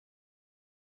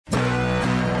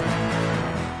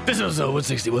This is episode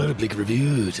 161 of Bleak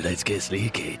Review. Tonight's guest,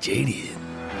 Lee K. Jadian.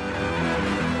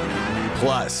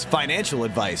 Plus, financial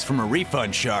advice from a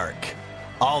refund shark.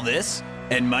 All this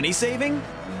and money saving?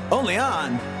 Only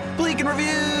on Bleak and Review!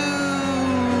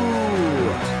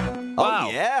 Wow. Oh,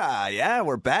 yeah,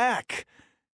 we're back.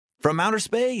 From outer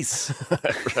space.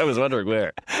 I was wondering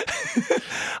where.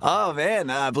 Oh,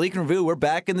 man. Bleak and Review, we're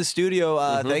back in the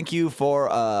studio. Thank you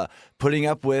for putting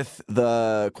up with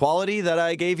the quality that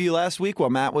I gave you last week while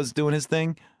Matt was doing his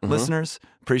thing. Listeners,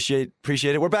 appreciate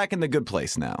it. We're back in the good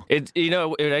place now. It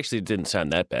actually didn't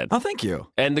sound that bad. Oh, thank you.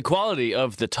 And the quality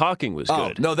of the talking was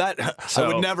good. No, I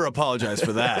would never apologize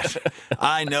for that.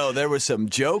 I know there were some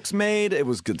jokes made. It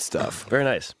was good stuff. Very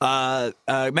nice.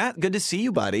 Matt, good to see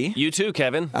you, buddy. You too,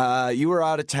 Kevin. You were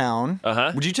out of town.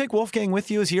 Uh-huh. Would you take Wolfgang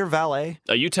with you? Is he your valet?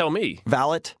 You tell me.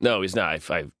 Valet? No, he's not.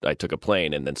 I took a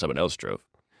plane and then someone else drove.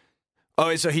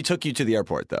 Oh, so he took you to the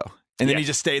airport, though. And then he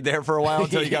just stayed there for a while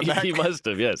until you got back? He must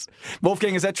have, yes.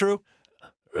 Wolfgang, is that true?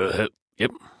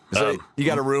 Yep. So you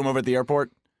got a room over at the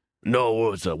airport?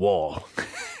 No, it's a wall.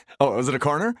 Oh, was it a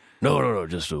corner? No,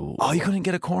 just a... Oh, you couldn't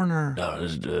get a corner. No,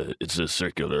 it's a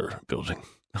circular building.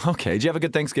 Okay. Did you have a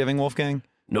good Thanksgiving, Wolfgang?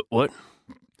 No, what?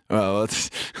 Oh,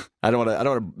 I don't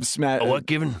want to smash. What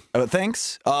given?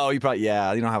 Thanks? Oh, you probably, you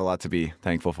don't have a lot to be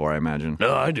thankful for, I imagine.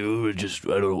 No, I do. I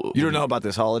don't. You don't know about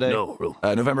this holiday? No.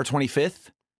 November 25th?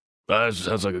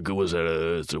 Sounds like a good. Was that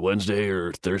it's a Wednesday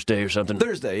or Thursday or something?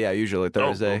 Thursday, yeah, usually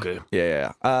Thursday. Oh, okay.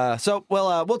 Yeah.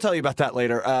 We'll tell you about that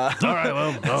later. All right,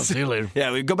 well, I'll see you later.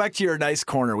 Yeah, we go back to your nice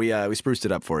corner. We spruced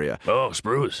it up for you. Oh,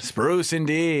 spruce. Spruce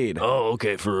indeed. Oh,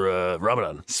 okay, for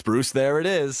Ramadan. Spruce, there it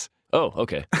is. Oh,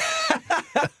 okay.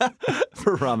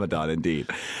 For Ramadan, indeed.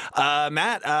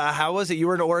 Matt, how was it? You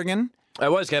were in Oregon? I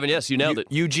was, Kevin. Yes, you nailed it.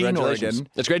 Eugene, Congratulations.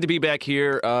 Oregon. It's great to be back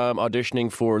here auditioning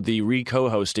for the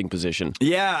co-hosting position.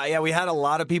 Yeah, we had a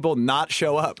lot of people not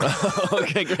show up.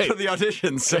 Okay, great. For the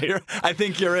auditions. So I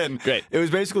think you're in. Great. It was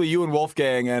basically you and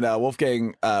Wolfgang, and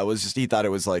Wolfgang he thought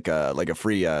it was like a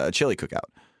free chili cookout.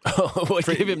 Oh, what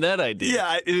gave him that idea?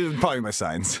 Yeah, it was probably my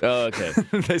signs. Oh, okay.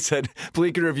 They said,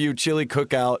 Bleak and Review chili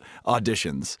cookout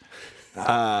auditions.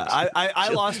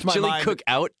 I lost my chili mind. Chili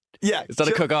cookout? Yeah. It's not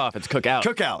a cook-off, it's cook-out.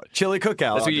 Cookout. Chili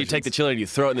cookout. That's where you take the chili and you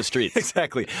throw it in the streets.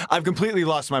 Exactly. I've completely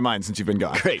lost my mind since you've been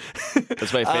gone. Great.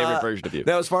 That's my favorite version of you.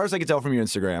 Now, as far as I can tell from your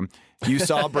Instagram, you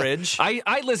saw a bridge.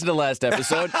 I listened to last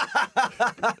episode.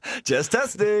 Just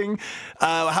testing.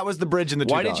 How was the bridge in the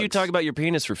two Why dogs? did you talk about your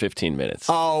penis for 15 minutes?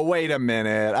 Oh, wait a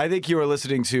minute. I think you were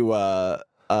listening to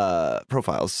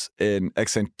profiles in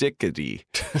eccentricity.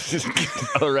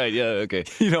 Oh, right. Yeah, okay.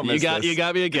 You don't miss this. You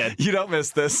got me again. You don't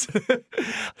miss this.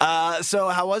 So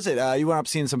how was it? You went up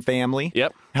seeing some family.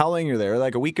 Yep. How long you were there?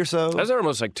 Like a week or so? I was there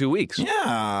almost like 2 weeks.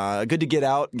 Yeah. Good to get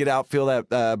out, feel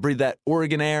that, breathe that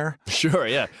Oregon air. Sure,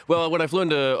 yeah. Well, when I flew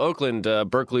into Oakland,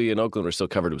 Berkeley and Oakland were still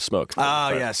covered with smoke. Oh,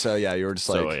 yeah. So, you were just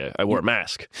like... I wore a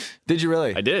mask. Did you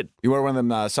really? I did. You wore one of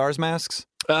them SARS masks?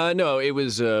 No, it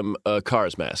was a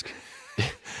Cars mask.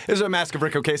 Is it a mask of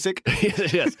Rick Ocasek?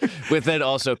 Yes, with then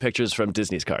also pictures from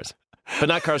Disney's Cars, but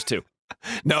not Cars 2.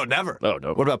 No, never. Oh,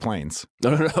 no. What about planes?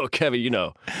 No, Kevin, you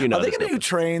know. Are they going to do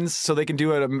trains so they can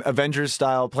do an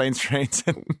Avengers-style planes, trains?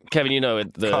 Kevin,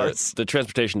 Cars. the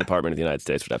transportation department of the United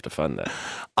States would have to fund that.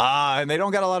 And they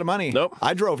don't got a lot of money. Nope.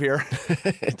 I drove here.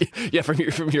 Yeah,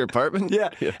 from your apartment? Yeah,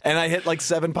 and I hit like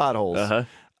 7 potholes.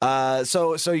 Uh-huh.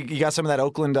 So you got some of that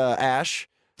Oakland ash.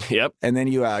 Yep. And then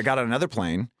you got on another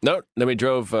plane. No, then we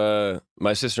drove,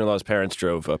 my sister-in-law's parents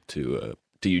drove up to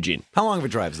Eugene. How long of a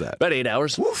drive is that? About 8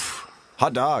 hours. Woof.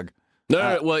 Hot dog.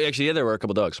 No, well, actually, yeah, there were a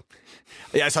couple dogs.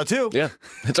 Yeah, I saw 2. Yeah.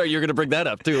 That's right, you're going to bring that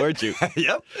up, too, aren't you?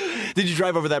 Yep. Did you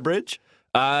drive over that bridge?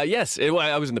 Yes.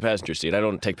 I was in the passenger seat. I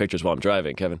don't take pictures while I'm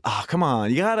driving, Kevin. Oh, come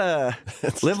on. You got to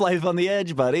live life on the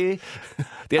edge, buddy.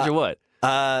 The edge of what?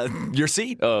 Your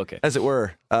seat. Oh, okay. As it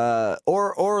were.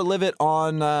 Or live it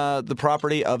on the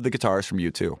property of the guitars from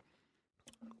U2.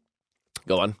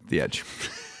 Go on. The edge.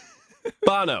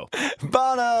 Bono.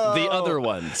 The other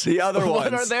ones. The other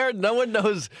ones. What are there? No one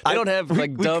knows. They don't have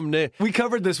dumb names. We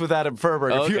covered this with Adam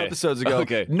Ferberg a few Okay. episodes ago.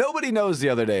 Okay. Nobody knows the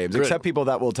other names Good. except people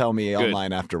that will tell me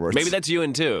online afterwards. Maybe that's you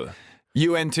and two.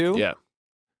 UN2? Yeah.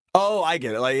 Oh, I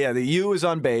get it. The U is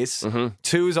on bass,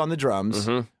 2 is on the drums.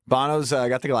 Bono's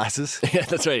got the glasses. Yeah,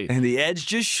 that's right. And the edge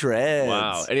just shreds.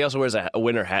 Wow. And he also wears a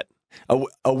winter hat.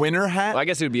 A winter hat? Well, I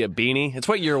guess it would be a beanie. It's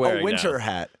what you're wearing A winter now.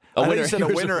 hat. A I thought winter- you said a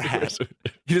winter hat.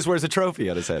 He just wears a trophy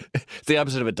on his head. It's the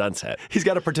opposite of a dunce hat. He's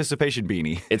got a participation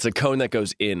beanie. It's a cone that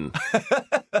goes in.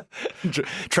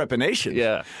 Trepanation.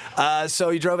 Yeah. So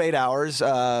you drove 8 hours.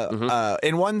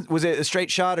 In one, was it a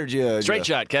straight shot or did you? Straight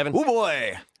shot, Kevin. Oh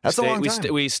boy. That's a long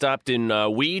time. We stopped in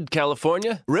Weed,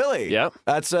 California. Really? Yep.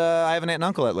 That's I have an aunt and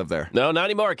uncle that live there. No, not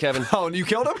anymore, Kevin. Oh, and you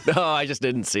killed him? No, I just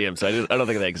didn't see him, so I don't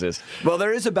think they exist. Well,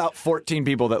 there is about 14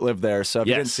 people that live there, so if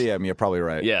you didn't see him, you're probably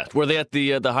right. Yeah. Were they at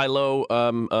the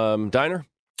high-low diner?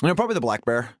 No, probably the Black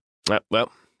Bear.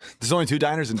 Well, there's only 2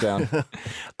 diners in town.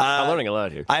 I'm learning a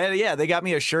lot here. They got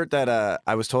me a shirt that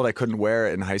I was told I couldn't wear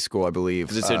it in high school, I believe.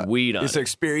 Because it said weed on it. It's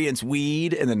Experience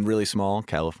Weed, and then really small,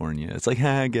 California. It's like,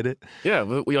 I get it. Yeah,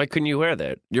 why couldn't you wear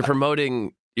that? You're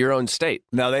promoting your own state.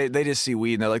 No, they just see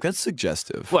weed, and they're like, that's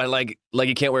suggestive. What, like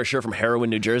you can't wear a shirt from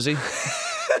Heroin, New Jersey?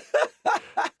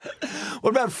 What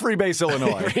about Freebase,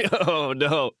 Illinois? Oh,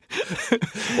 no.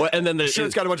 Well, and then the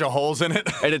shirt's got a bunch of holes in it.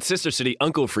 And its sister city,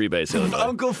 Uncle Freebase, Illinois.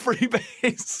 Uncle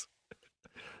Freebase.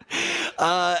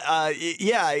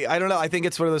 Yeah, I don't know. I think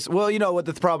it's one of those. Well, you know what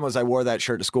the problem was? I wore that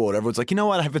shirt to school, and everyone's like, you know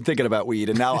what? I've been thinking about weed,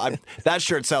 and now that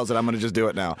shirt sells it. I'm going to just do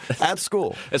it now at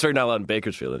school. That's why you're not allowed in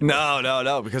Bakersfield anymore.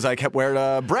 No, because I kept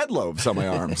wearing bread loaves on my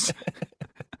arms.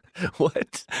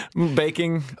 What?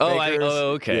 Baking.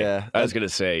 Okay. Yeah, I was going to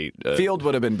say field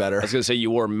would have been better. I was going to say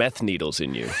you wore meth needles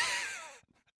in you.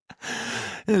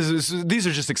 These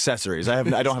are just accessories. I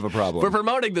don't have a problem. We're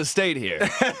promoting the state here.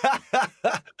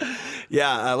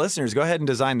 Yeah, listeners, go ahead and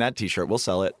design that T-shirt. We'll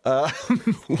sell it. I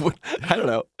don't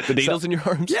know. The needles in your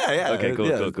arms? Yeah. Okay,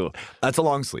 cool. That's a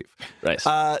long sleeve. Nice.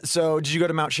 So, did you go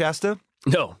to Mount Shasta?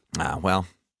 No. Well,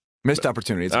 missed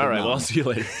opportunity. All right, well, I'll see you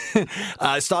later.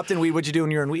 Stopped in Weed. What'd you do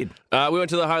when you were in Weed? We went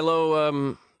to the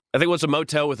high-low, I think it was a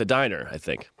motel with a diner, I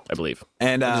believe.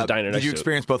 And a diner did you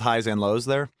experience both highs and lows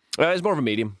there? It's more of a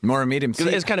medium. More of a medium.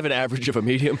 It's kind of an average of a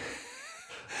medium.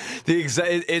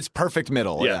 It's perfect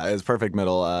middle. Yeah, it's perfect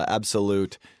middle.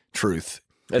 Absolute truth.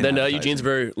 And then Eugene's a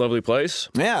very lovely place.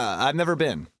 Yeah, I've never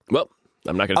been. Well,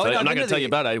 I'm not going to tell you. I'm not going to tell you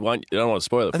about it. I don't want to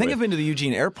spoil it. I think I've been to the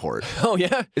Eugene Airport. Oh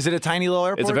yeah, is it a tiny little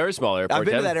airport? It's a very small airport. I've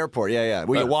been to that airport. Yeah.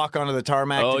 Where you walk onto the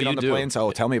tarmac to get on the planes.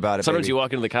 Oh, tell me about it. Sometimes baby. you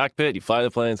walk into the cockpit, you fly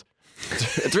the planes.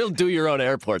 It's real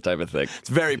do-your-own-airport type of thing. It's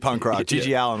very punk rock.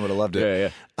 G.G. Allen would have loved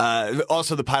it. Yeah.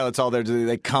 Also, the pilots all there,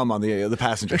 they come on the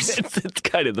passengers. It's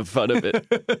kind of the fun of it.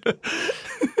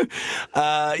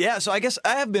 Yeah, so I guess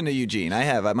I have been to Eugene. I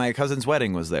have. My cousin's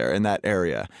wedding was there in that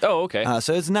area. Oh, okay.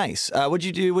 So it's nice. What'd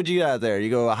you do? What'd you do out there?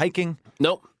 You go hiking?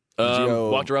 Nope.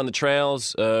 Walked around the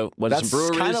trails, went to some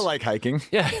breweries. That's kind of like hiking.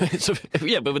 Yeah,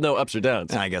 but with no ups or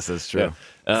downs. I guess that's true.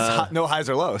 Yeah. No highs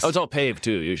or lows. Oh, it's all paved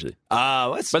too, usually.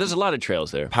 But there's a lot of trails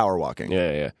there. Power walking.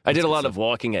 Yeah. I did a lot of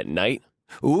walking at night,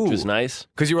 which was nice.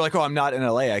 Because you were like, oh, I'm not in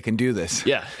L.A., I can do this.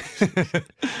 Yeah.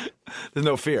 There's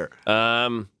no fear. Yeah,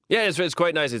 it's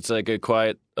quite nice. It's like a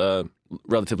quiet,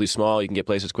 relatively small. You can get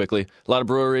places quickly. A lot of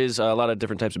breweries, a lot of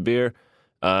different types of beer.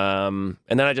 And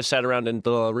then I just sat around and did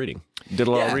a lot of reading. It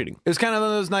was kind of one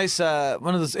of those nice,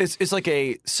 it's like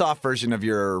a soft version of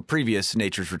your previous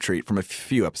Nature's Retreat from a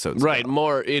few episodes right, ago.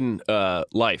 More in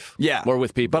life. Yeah. More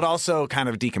with people. But also kind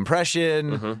of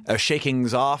decompression,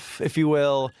 shakings off, if you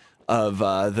will, of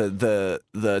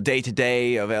the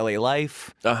day-to-day of LA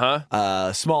life.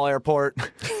 Small airport.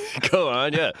 Go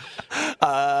on, yeah.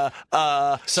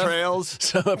 Trails.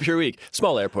 Sum up your week.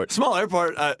 Small airport,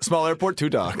 2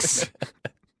 docks.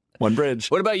 1 bridge.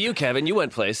 What about you, Kevin? You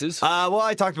went places. Well,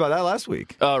 I talked about that last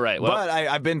week. Oh, right. Well, but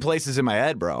I've been places in my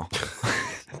head, bro.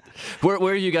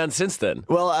 Where have you gone since then?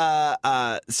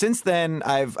 Well, since then,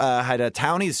 I've had a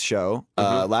Townies show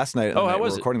last night. Oh, how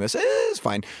was it? Recording this. It's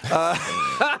fine.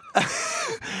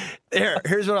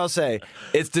 Here's what I'll say.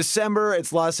 It's December.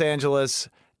 It's Los Angeles.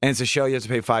 And it's a show you have to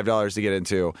pay $5 to get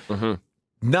into.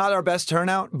 Not our best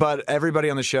turnout, but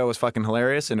everybody on the show was fucking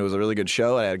hilarious, and it was a really good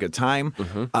show. I had a good time.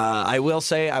 I will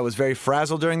say I was very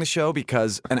frazzled during the show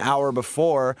because an hour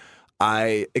before,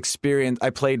 I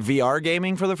played VR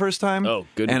gaming for the first time. Oh,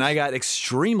 goodness. And I got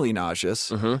extremely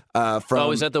nauseous. Is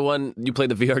that the one you played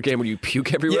the VR game where you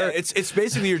puke everywhere? Yeah, it's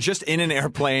basically you're just in an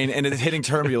airplane and it's hitting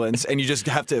turbulence, and you just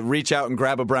have to reach out and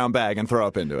grab a brown bag and throw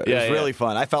up into it. It's really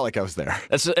fun. I felt like I was there.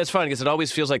 That's fun because it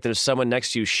always feels like there's someone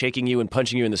next to you shaking you and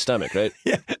punching you in the stomach, right?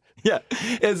 Yeah.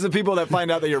 It's the people that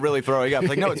find out that you're really throwing up.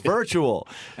 Like, no, it's virtual.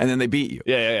 And then they beat you.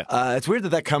 Yeah. It's weird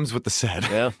that comes with the set.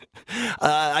 Yeah.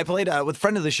 I played with a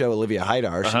friend of the show, Olivia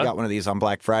Haidar. She got one of these on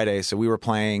Black Friday. So we were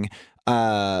playing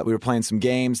some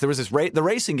games. There was this the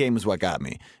racing game was what got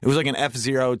me. It was like an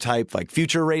F-Zero type, like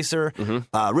future racer.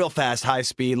 Real fast, high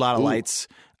speed, a lot of lights.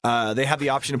 They have the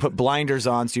option to put blinders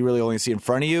on, so you really only see in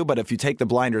front of you. But if you take the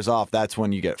blinders off, that's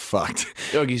when you get fucked.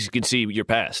 Oh, you can see your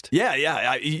past.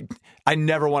 Yeah. I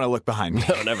never want to look behind me.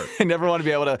 No, never. I never want to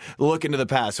be able to look into the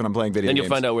past when I'm playing video games. Then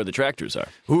you'll find out where the tractors are.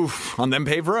 Oof, on them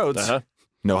paved roads.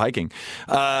 no hiking.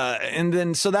 And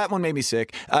then, so that one made me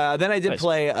sick. Then I did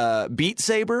play Beat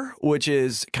Saber, which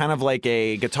is kind of like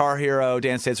a Guitar Hero,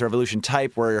 Dance Dance Revolution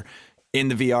type, where in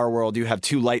the VR world, you have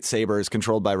two lightsabers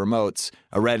controlled by remotes,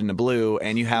 a red and a blue,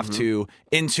 and you have to,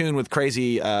 in tune with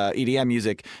crazy EDM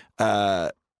music,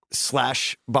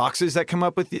 slash boxes that come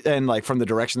up with, and like from the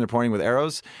direction they're pointing with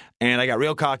arrows. And I got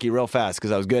real cocky real fast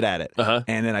because I was good at it.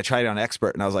 And then I tried it on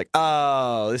Expert, and I was like,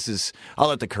 oh, I'll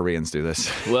let the Koreans do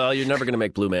this. Well, you're never going to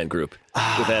make Blue Man Group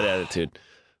with that attitude.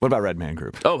 What about Red Man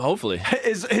Group? Oh, hopefully.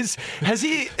 Has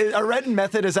he, a Red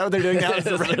Method, is that what they're doing now? Is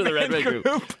the Red Man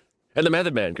Group? And the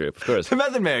Method Man Group, of course. The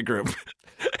Method Man Group.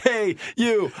 Hey,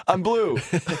 you, I'm blue.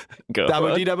 Go.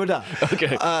 Da-ba-dee-da-ba-da.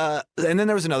 Okay. And then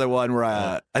there was another one where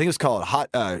I think it was called Hot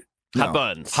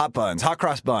Buns. Hot Buns. Hot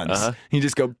Cross Buns. You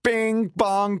just go bing,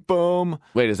 bong, boom.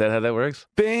 Wait, is that how that works?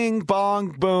 Bing,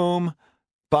 bong, boom.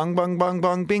 Bong, bong, bong,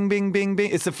 bong, bing, bing, bing, bing.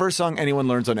 It's the first song anyone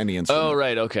learns on any instrument. Oh,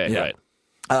 right. Okay. Yeah. Right.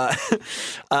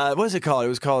 What was it called? It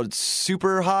was called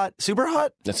Super Hot. Super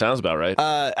Hot? That sounds about right.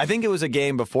 I think it was a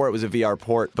game before it was a VR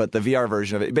port, but the VR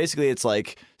version of it, basically it's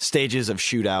like stages of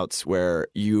shootouts where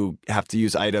you have to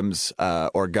use items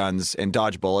or guns and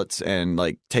dodge bullets and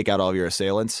like take out all of your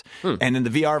assailants. And then the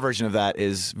VR version of that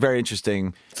is very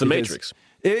interesting. It's the Matrix.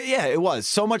 It was.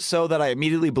 So much so that I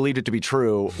immediately believed it to be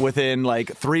true within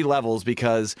like 3 levels,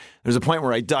 because there's a point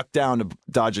where I ducked down to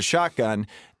dodge a shotgun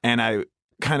and I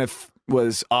kind of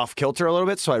was off kilter a little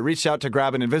bit, so I reached out to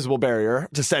grab an invisible barrier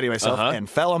to steady myself and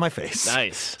fell on my face.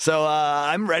 Nice. So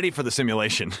I'm ready for the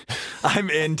simulation. I'm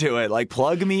into it. Like,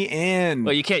 plug me in.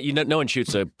 Well, you can't. No one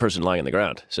shoots a person lying on the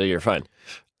ground, so you're fine.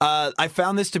 I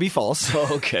found this to be false.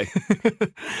 Oh, okay.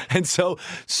 And so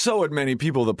would many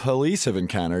people the police have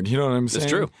encountered. You know what I'm saying?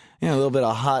 That's true. Yeah, a little bit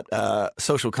of hot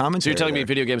social commentary. So you're telling me there.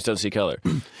 video games don't see color?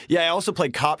 Yeah, I also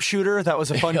played Cop Shooter. That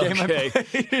was a fun game I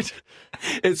played.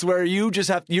 It's where you're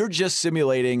just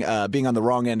simulating being on the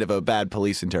wrong end of a bad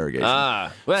police interrogation.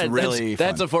 Well,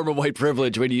 that's a form of white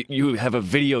privilege when you have a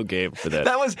video game for that.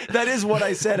 That is what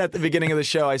I said at the beginning of the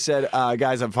show. I said,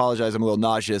 guys, I apologize. I'm a little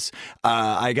nauseous.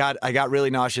 I got really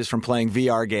nauseous from playing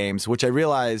VR games, which I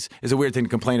realize is a weird thing to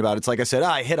complain about. It's like I said,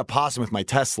 I hit a possum with my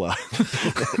Tesla.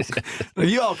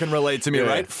 You all can relate to me,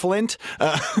 right? Flint?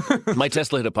 My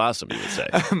Tesla hit a possum, you would say.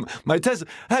 My Tesla.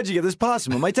 How'd you get this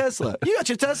possum on my Tesla? You got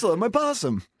your Tesla on my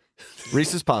possum.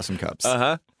 Reese's Possum Cups.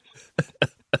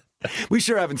 We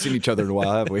sure haven't seen each other in a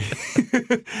while, have we?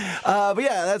 But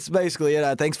yeah, that's basically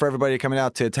it. Thanks for everybody coming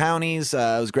out to Townies. It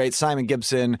was great. Simon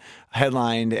Gibson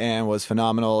headlined and was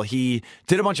phenomenal. He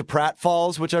did a bunch of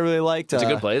pratfalls, which I really liked. It's a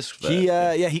good place.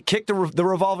 He kicked the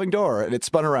revolving door and it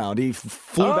spun around. He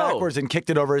flew backwards and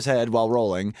kicked it over his head while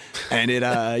rolling. And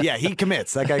he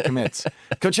commits. That guy commits.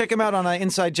 Go check him out on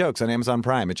Inside Jokes on Amazon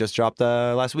Prime. It just dropped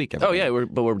last week. Oh yeah,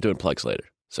 we're doing plugs later.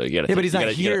 So you gotta. But he's not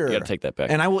here. You gotta take that back.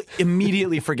 And I will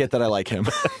immediately forget that I like him.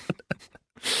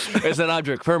 It's that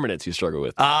object permanence you struggle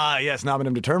with. Yes,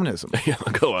 nominative determinism.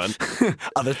 Go on.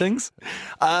 Other things?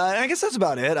 I guess that's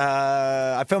about it.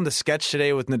 I filmed a sketch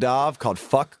today with Nadav called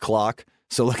Fuck Clock.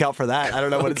 So look out for that. I don't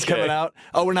know when it's coming out.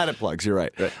 Oh, we're not at plugs. You're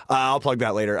right. I'll plug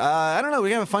that later. I don't know. We're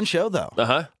going to have a fun show, though.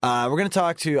 We're going to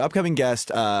talk to upcoming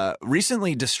guest.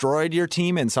 Recently destroyed your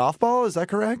team in softball. Is that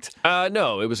correct?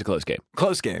 No, it was a close game.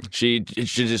 Close game. She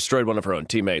destroyed one of her own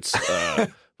teammates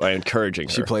by encouraging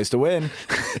her. She plays to win.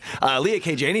 Leah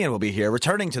Kajanian will be here,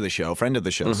 returning to the show, friend of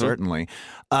the show, certainly.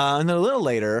 And then a little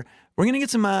later, we're going to get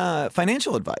some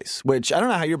financial advice, which I don't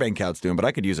know how your bank account's doing, but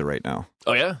I could use it right now.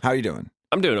 Oh, yeah? How are you doing?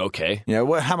 I'm doing okay. Yeah,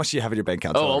 how much do you have in your bank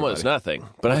account? Oh, almost nothing.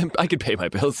 But I could pay my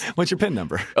bills. What's your PIN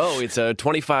number? Oh, it's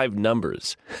 25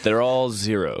 numbers. They're all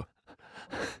 0.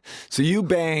 So you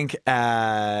bank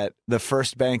at the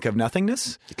first bank of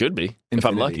nothingness? It could be, if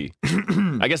I'm lucky.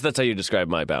 I guess that's how you describe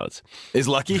my balance. Is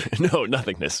lucky? No,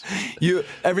 nothingness.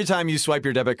 Every time you swipe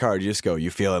your debit card, you just go, "You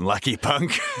feeling lucky,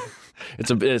 punk?"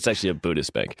 It's actually a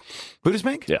Buddhist bank. Buddhist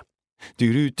bank? Yeah.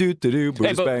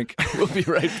 Buddhist bank. We'll be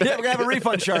right back. Yeah, we're going to have a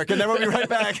refund shark, and then we'll be right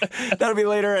back. That'll be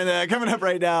later. And coming up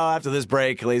right now after this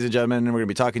break, ladies and gentlemen, we're going to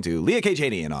be talking to Leah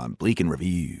Kajanian on Bleak and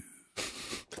Review.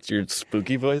 That's your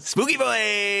spooky voice? Spooky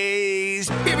voice!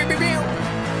 Pew, pew, pew, pew.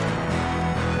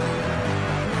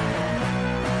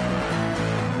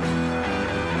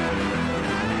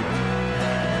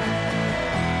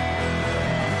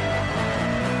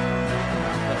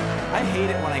 I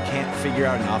hate it when I can't figure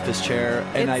out an office chair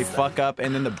and I fuck up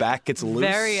and then the back gets loose.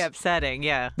 Very upsetting,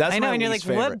 yeah. That's I know, my and you're like, least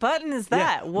favorite. what button is Yeah.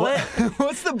 that? What?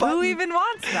 What's the button? Who even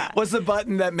wants that? What's the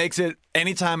button that makes it,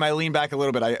 anytime I lean back a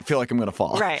little bit, I feel like I'm going to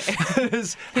fall? Right.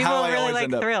 Is People how I really always like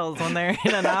end up. thrills when they're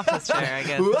in an office chair, I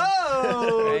guess.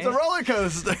 Whoa! It's a Right? roller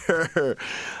coaster.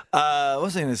 What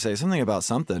was I going to say? Something about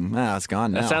something. Ah, it's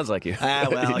gone now. That sounds like you.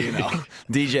 Well,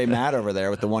 DJ Matt over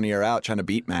there with the 1 ear out trying to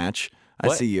beat match. I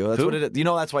What? see you. That's Who? what it is. You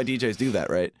know that's why DJs do that,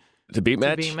 right? The beat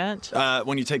match? Beat match?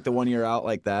 When you take the 1 ear out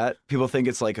like that, people think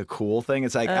it's like a cool thing.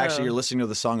 It's like actually you're listening to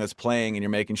the song that's playing and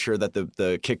you're making sure that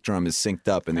the kick drum is synced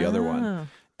up in the other one.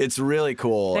 It's really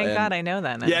cool. Thank and- God I know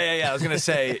that now. Yeah. I was gonna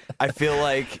say, I feel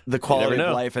like the quality never of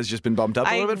know. life has just been bumped up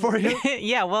a little bit for you.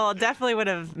 Yeah, well, definitely would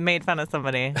have made fun of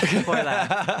somebody before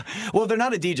that. Well, if they're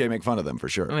not a DJ, make fun of them for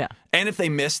sure. Yeah. And if they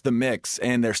miss the mix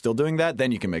and they're still doing that,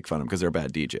 then you can make fun of them because they're a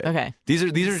bad DJ. Okay. These are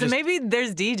So just maybe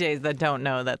there's DJs that don't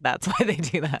know that that's why they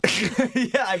do that.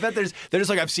 yeah. I bet they're just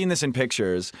like I've seen this in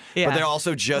pictures, but Yeah. they're also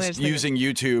They're just just like- using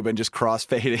YouTube and just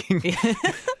cross-fading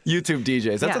YouTube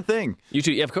DJs. That's Yeah. a thing.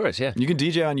 YouTube, yeah, of course, yeah. You can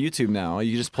DJ on YouTube now.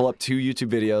 You just pull up 2 YouTube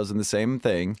videos and the same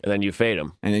thing, And then you fade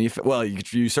them. and then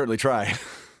you certainly try.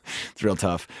 It's real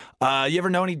tough. You ever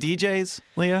know any DJs,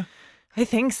 Leah? I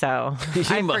think so.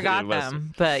 I must- forgot you must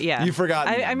them, but yeah. You've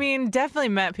forgotten I them. mean, definitely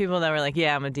met people that were like,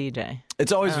 yeah, I'm a DJ.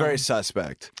 It's always very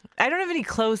suspect. I don't have any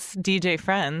close DJ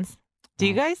friends. Do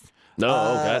you guys? No, oh,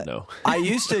 God, no. I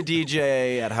used to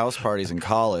DJ at house parties in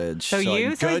college. So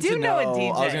you- so I good do to know a DJ.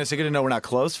 I was going to say good to know we're not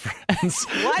close friends.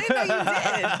 Well, I didn't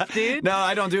know you did, dude. No,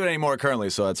 I don't do it anymore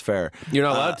currently, so that's fair. You're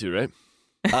not allowed to, right?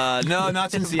 No, not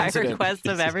since the By incident. request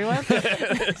of everyone?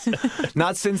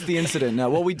 Not since the incident. No.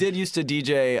 Well, we did used to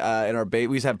DJ in our we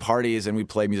used to have parties and we'd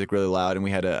play music really loud, and we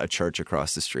had a church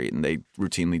across the street, and they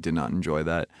routinely did not enjoy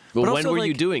that. Well, But when also, were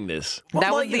you like- doing this? That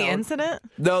Well, was you the know, incident?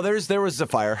 No, there was a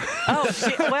fire. Oh,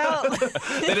 shit. Well,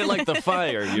 They didn't like the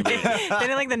fire, you mean? they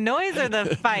didn't like the noise or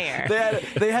the fire?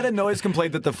 They had a noise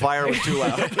complaint that the fire was too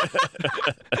loud.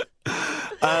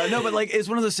 No, but like it's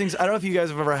one of those things. I don't know if you guys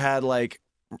have ever had like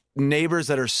neighbors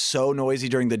that are so noisy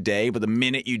during the day, but the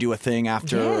minute you do a thing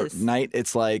after Yes. night,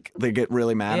 it's like they get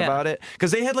really mad Yeah. about it.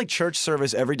 Because they had like church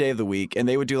service every day of the week, and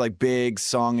they would do like big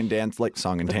song and dance.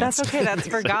 That's okay. That's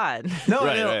for God. No,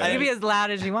 Right, no, right, I- You can be as loud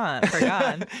as you want for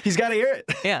God. he's got to hear it.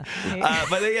 Yeah.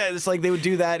 But yeah, it's like they would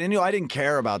do that, and I didn't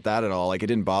care about that at all. Like it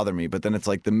didn't bother me. But then it's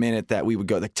like the minute that we would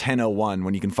go like 10:01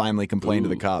 when you can finally complain to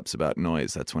the cops about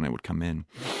noise, that's when I would come in.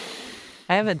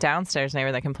 I have a downstairs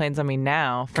neighbor that complains on me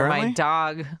now for Currently? my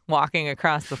dog walking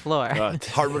across the floor.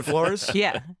 Hardwood floors.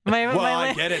 Yeah. My, Well,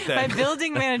 I get it then. My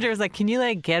building manager was like, can you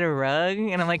like get a rug?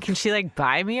 And I'm like, can she like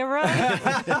buy me a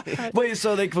rug? Wait,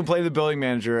 so they complain to the building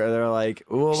manager, and they're like,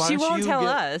 "Well, why She don't won't you tell get-"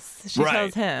 us. She Right.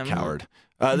 tells him. Coward.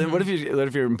 Then what if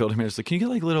you're in building manager? Like, can you get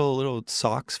like little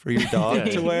socks for your dog Yeah.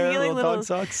 to wear? Can you get, like, little dog little-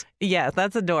 socks. Yes,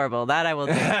 that's adorable. That I will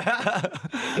do.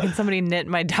 Can somebody knit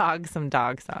my dog some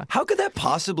dog socks? How could that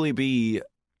possibly be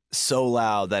so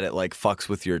loud that it like fucks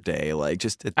with your day? Like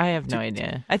just I have no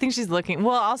idea. I think she's looking.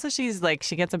 Well, also she's like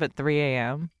she gets up at 3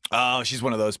 a.m. oh, she's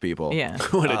one of those people. Yeah.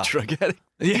 What a drug addict.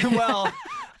 Yeah. Well,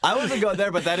 I wasn't going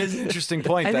there, but that is an interesting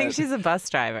point. I think that- she's a bus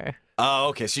driver. Oh,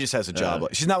 okay. She just has a job.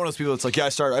 She's not one of those people that's like, yeah, I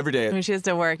start every day. I mean, she has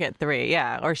to work at 3.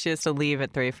 Yeah, or she has to leave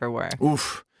at 3 for work.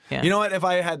 Oof. Yeah. You know what? If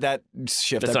I had that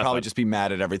shift, That's I'd not probably fun. just be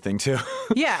mad at everything too.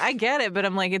 Yeah, I get it, but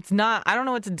I'm like, it's not. I don't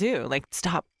know what to do. Like,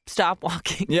 stop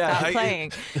walking. Yeah, stop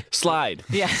playing. Slide.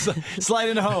 Yeah. Slide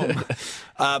into home.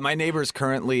 My neighbors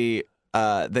currently,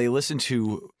 they listen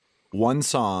to one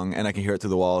song, and I can hear it through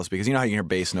the walls because you know how you can hear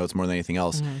bass notes more than anything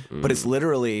else. But it's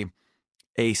literally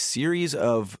a series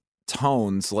of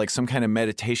tones, like some kind of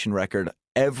meditation record,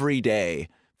 every day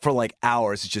for like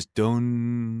hours. It's just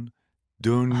dun,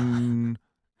 dun,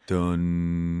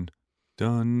 dun,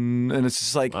 dun, and it's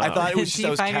just like I Wow. thought it was. Do just, you I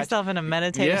was find catch- yourself in a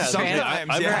meditative Yeah, trance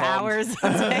sometimes, for yeah. hours?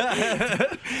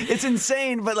 It's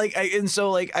insane, but like,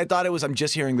 I thought it was. I'm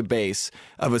just hearing the bass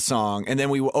of a song, and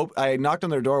then I knocked on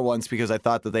their door once because I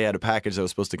thought that they had a package that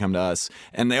was supposed to come to us,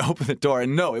 and they opened the door,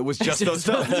 and no, it was just those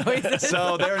tones. noises.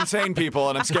 So they're insane people,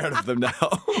 and I'm scared of them now.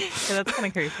 Yeah, that's kind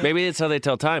of creepy. Maybe it's how they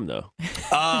tell time, though.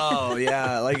 Oh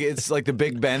yeah, like it's like the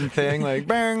Big Ben thing, like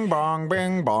bang bong,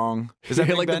 bang bong. Is that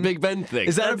Big like Ben? the Big Ben thing.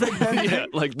 Is that a Big Ben thing? Yeah,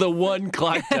 like the one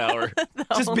clock tower.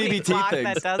 Just Only BBT clock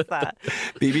things. that does that.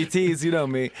 BBTs, you know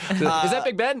me. Is that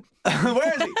Big Ben?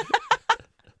 Where is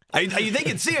he? They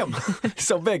can see him. He's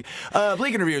so big.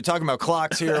 Bleak Interview, talking about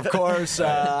clocks here, of course.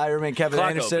 I remain Kevin Clock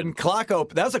Anderson. open. Clock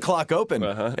open. That was a clock open.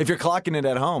 If you're clocking it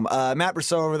at home. Matt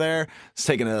Brousseau over there is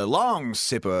taking a long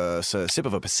sip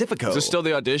of a Pacifico. Is this still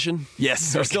the audition?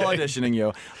 Yes, we're still auditioning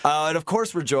you. And of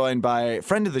course, we're joined by a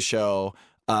friend of the show,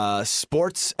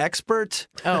 sports expert.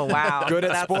 Oh wow, Good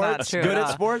at That's not sports. true Good at at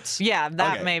all. sports. Yeah,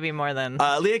 that Okay. may be more than.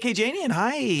 Leah K. Janian,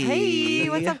 hi. Hey,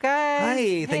 what's up, guys?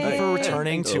 Hi, thank you for Hey.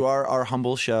 returning to our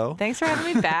humble show. Thanks for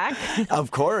having me back.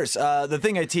 Of course. The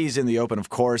thing I teased in the open, of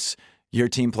course, your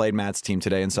team played Matt's team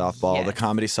today in softball, Yes. the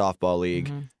Comedy Softball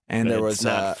League. And there It's was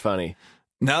not funny.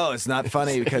 no, it's not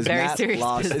funny because Very Matt serious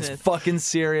lost. business. It's fucking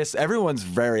serious. Everyone's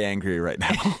very angry right now.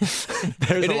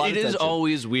 There's a lot It of is tension.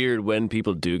 always weird when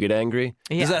people do get angry.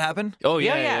 Yeah. Does that happen? Oh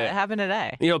Yeah, yeah, it happened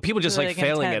today. You know, people just Really like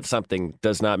failing intense. at something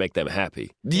does not make them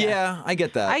happy. Yeah, I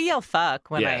get that. I yell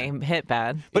 "fuck" when Yeah. I hit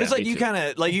bad. but Yeah, it's like me you too. kind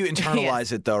of like you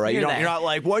internalize it though, right? You're You're there. not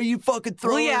like, what are you fucking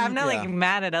Well, throwing? yeah, I'm not like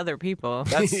mad at other people.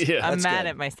 That's, Yeah. I'm that's mad good.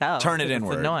 at myself. Turn it 'cause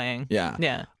inward. It's annoying. Yeah.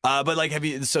 Yeah. But like, have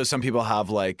you? So some people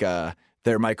have like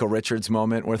their Michael Richards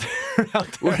moment where they're out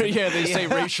there. Where, yeah, they say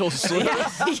racial slurs.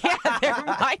 yeah, they're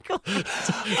Michael.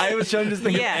 I was trying to just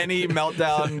think Yeah. of any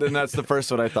meltdown, and that's the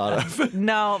first one I thought of.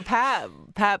 No,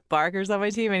 Pat Barker's on my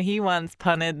team, and he once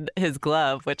punted his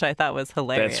glove, which I thought was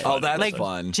hilarious. That's fun. Oh, that's like,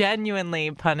 fun.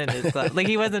 Genuinely punted his glove. Like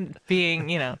he wasn't being,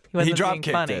 he wasn't He drop being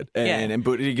kicked funny. it yeah. and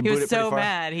booted. He He booted was it pretty so far.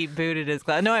 mad he booted his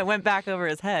glove. No, it went back over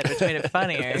his head, which made it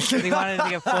funnier. 'Cause he wanted to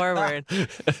get forward.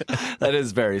 That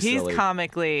is very He's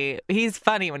silly. he's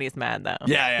funny when he's mad though.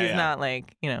 Yeah, He's yeah. not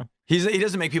like, He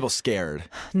doesn't make people scared.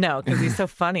 no, because he's so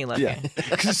funny looking. Yeah,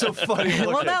 because he's so funny. Well,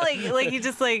 looking. not he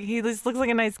just looks like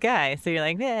a nice guy. So you're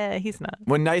like, yeah, he's not.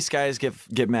 When nice guys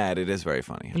get mad, it is very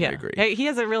funny. Yeah, I agree. Hey, he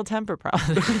has a real temper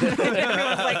problem.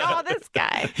 Everyone's like, oh, this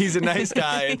guy. He's a nice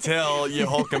guy until you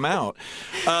Hulk him out.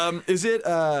 Is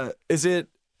it?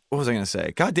 What was I going to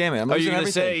say? God damn it! I'm Are you losing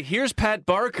going to everything. say, here's Pat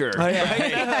Barker?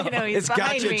 I know, he's It's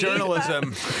behind gotcha me.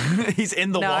 journalism. He's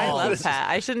in the No, I walls. love Pat.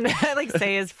 I shouldn't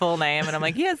say his full name, and I'm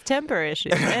like, he has temper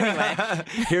issues. Anyway,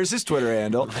 Here's his Twitter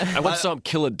handle. I once saw him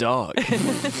kill a dog.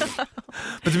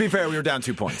 But to be fair, we were down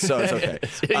 2 points, so it's okay.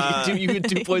 you get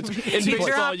 2 points. In You baseball,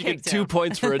 drop you get kicked 2 him.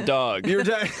 points for a dog. You're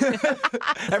down.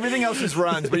 Everything else is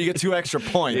runs, but you get 2 extra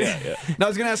points. Yeah. Now I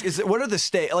was gonna ask, what are the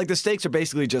stakes? Like the stakes are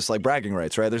basically just like bragging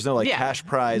rights, right? There's no like yeah. cash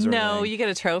prize or no, anything. you get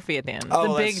a trophy at the end.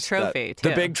 Oh, the big that's- trophy. the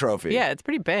too. big trophy. Yeah, it's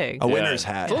pretty big. A winner's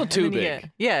hat. It's a little too And then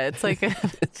big. yeah, it's like, Like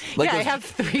yeah, I those- have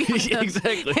 3 of them.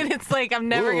 Exactly. And it's like, I'm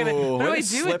never going to, Ooh, what do way I to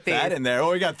do slip with these? that in there?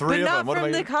 Oh, we got 3 But of not them. What from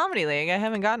am I the Comedy League. I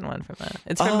haven't gotten one from that.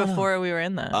 It's from before we were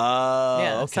in that. Oh,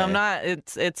 yeah, okay. so I'm not,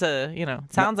 it's a,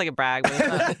 sounds like a brag, but it's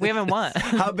not. We haven't won.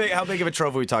 How big of a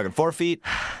trophy are we talking? 4 feet?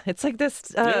 It's like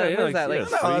this, yeah, what is like, that? Like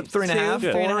yeah, 3.5,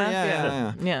 2, 4? 3.5?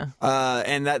 Yeah. Yeah.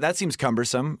 And that seems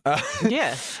cumbersome.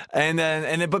 Yeah. And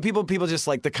then, but people just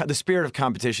like the spirit of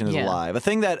competition is Yeah. alive. A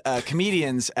thing that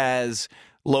comedians, as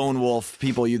lone wolf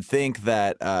people, you'd think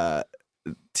that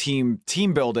team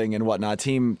building and whatnot,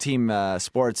 team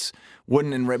sports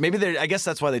wouldn't. Maybe I guess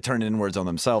that's why they turn inwards on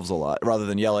themselves a lot rather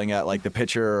than yelling at like the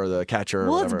pitcher or the catcher. Or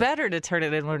Well, whatever. it's better to turn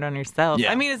it inward on yourself.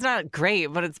 Yeah. I mean, it's not great,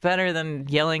 but it's better than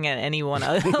yelling at anyone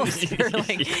else. Or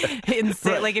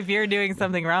like if you're doing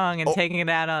something wrong and taking it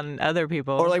out on other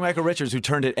people. Or like Michael Richards, who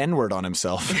turned it N-word on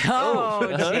himself. oh,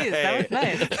 jeez, that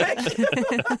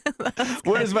was nice.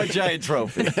 Where's my giant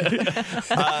trophy?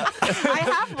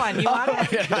 I have one. You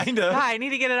want it? Kind of. I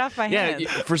need to get it off my Yeah,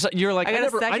 hands. you're like, I I got a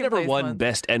never second place won one.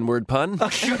 best N-word pun. Oh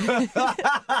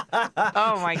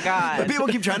my god. People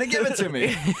keep trying to give it to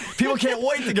me. People can't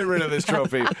wait to get rid of this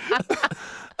trophy.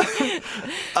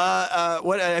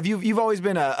 What have you've always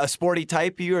been a sporty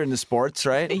type? You're into sports,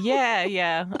 right?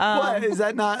 Yeah. What is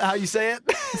that not how you say it?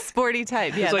 Sporty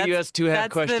type. Yeah, It's like you asked 2 half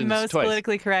that's questions the most twice.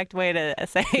 politically correct way to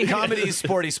say it. Comedy's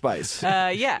sporty spice.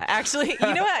 Yeah, actually,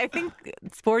 you know what? I think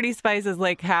Sporty Spice is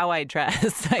like how I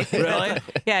dress. Really?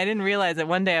 Yeah, I didn't realize it.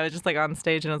 One day I was just like on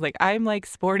stage and I was like, I'm like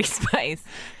Sporty Spice.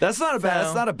 That's not a bad. So-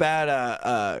 That's not a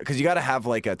bad. Because you got to have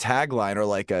like a tagline or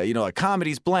like a like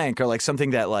comedy's blank or like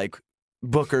something that like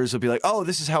bookers will be like, oh,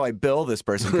 this is how I bill this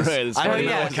person. 'Cause Right, it's I don't funny.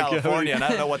 even Oh, know yeah. in California and I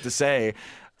don't know what to say.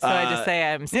 So I just say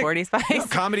I'm Sporty Spice.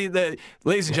 Comedy,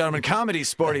 ladies and gentlemen, comedy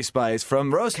sporty spice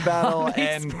from Roast Battle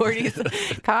and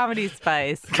Comedy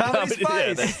Spice. Comedy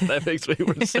Yeah, Spice. that makes way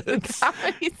more sense.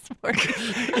 Comedy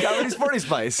Sporty. Comedy sporty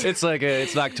spice. It's like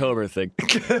it's an October thing.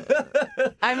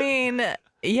 I mean,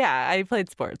 yeah, I played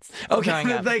sports. Okay,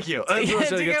 growing up. thank you. That's what I was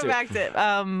to trying to get go back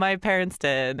to, my parents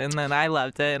did, and then I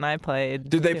loved it, and I played.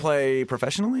 Did they play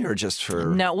professionally or just for?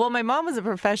 No, well, my mom was a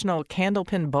professional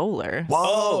candlepin bowler.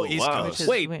 Whoa, East wow. Coast. is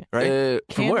Wait, weird. Right?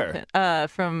 from where? Candlepin-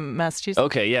 From Massachusetts.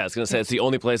 Okay, yeah, I was gonna say it's the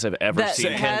only place I've ever That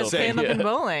seen has Candlepin. candlepin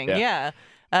bowling. Yeah.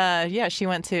 Yeah. She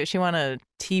won a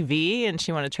TV and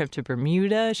she won a trip to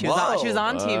Bermuda. She was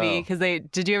on TV because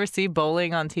did you ever see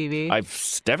bowling on TV?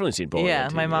 I've definitely seen bowling. yeah,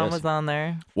 on TV, my mom yes. was on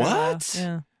there. What?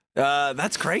 Yeah.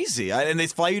 That's crazy. And they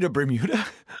fly you to Bermuda?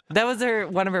 That was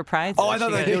one of her prizes. Oh, I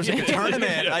thought She it was got- like a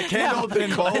tournament, a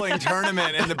candlepin bowling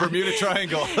tournament in the Bermuda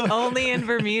Triangle. Only in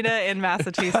Bermuda in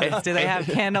Massachusetts do they have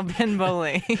candlepin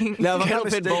bowling. Now, if I'm not Candlepin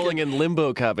mistaken- bowling and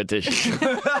limbo competition.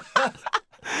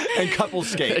 and couple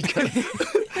skate.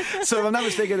 So if I'm not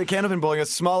mistaken, the candlepin bowling has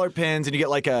smaller pins, and you get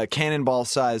like a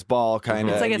cannonball-sized ball, kind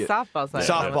of. It's like a softball size.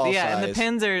 Softball Yeah, and the size.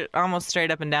 pins are almost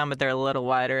straight up and down, but they're a little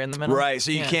wider in the middle. Right.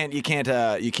 So you can't.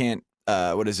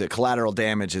 What is it? Collateral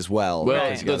damage as well. Well,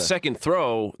 because you the gotta- second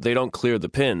throw, they don't clear the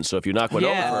pin. So if you knock one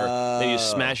Yeah. over, then you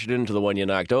smash it into the one you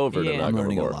knocked over to Yeah. knock I'm over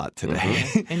learning a more. lot today.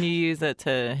 And you use it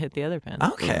to hit the other pin.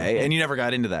 Okay, and you never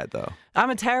got into that though. I'm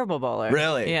a terrible bowler.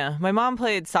 Really? Yeah. My mom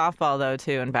played softball though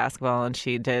too and basketball, and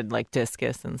she did like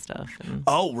discus and stuff. And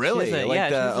Oh, really? she was Like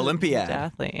she the was a Olympiad. good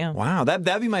athlete. Yeah. Wow,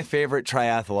 that'd be my favorite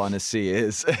triathlon to see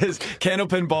is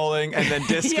candlepin bowling and then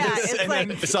discus Yeah, it's and like-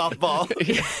 then softball.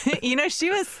 You know, she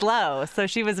was slow, so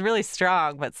she was really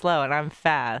strong but slow, and I'm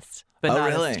fast but Oh, not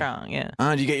really? as strong. Yeah.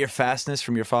 Did you get your fastness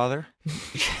from your father?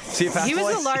 See, a fast He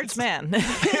was boy? a large man,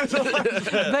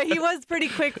 but he was pretty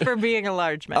quick for being a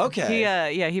large man.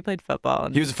 Okay. He played football.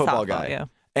 And He was a football softball, guy. Yeah,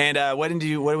 And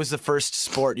what was the first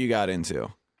sport you got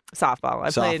into? softball.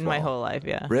 I played my Softball. whole life.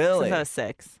 Yeah, Really? since I was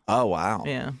 6. Oh wow.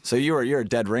 Yeah. So you're a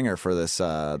dead ringer for this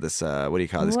what do you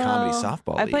call it? This comedy Well,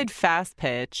 softball I league. played fast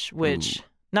pitch, which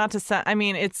not to sound. I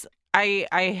mean, it's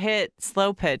I hit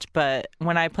slow pitch, but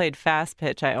when I played fast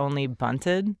pitch, I only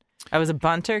bunted. I was a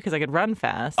bunter because I could run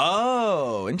fast.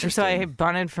 Oh, And interesting. so I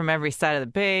bunted from every side of the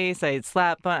base. I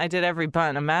slap bunt. I did every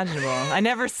bunt imaginable. I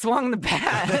never swung the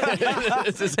bat.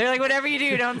 They're like, whatever you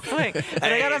do, don't swing. But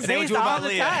I got on say what base you all about the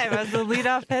Leah. time. I was the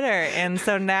leadoff hitter, and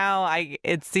so now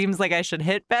it seems like I should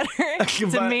hit better to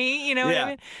But- me. You know what yeah. I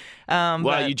mean? Wow,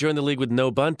 But- you joined the league with no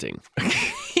bunting.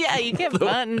 yeah, you can't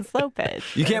bunt and slow pitch.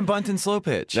 You can't bunt in slow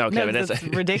pitch. No, No, Kevin, that's that's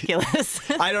ridiculous.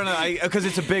 I don't know, because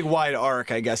it's a big wide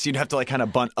arc. I guess you'd have to like kind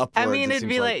of bunt upwards. I mean, it it'd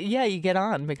seems be like, yeah, you get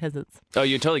on because it's Oh,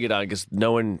 you totally get on because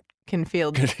no one can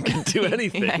field. can do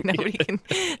anything. Yeah, nobody can.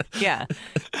 Yeah,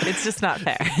 it's just not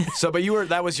fair. So, but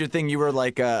that was your thing. You were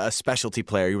like a specialty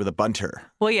player. You were the bunter.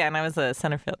 Well, yeah, and I was a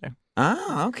center fielder.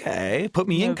 Oh, okay. Put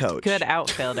me in, coach. Good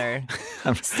outfielder.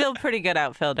 Still pretty good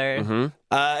outfielder.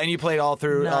 And you played all Not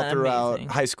throughout amazing.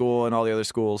 high school and all the other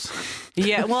schools.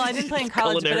 Yeah, well, I didn't play in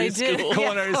college, but I Culinary did. school. Yeah.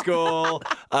 Culinary school,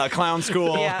 clown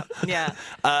school. Yeah,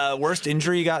 yeah. Worst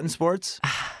injury you got in sports?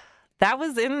 That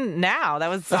was now. That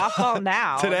was softball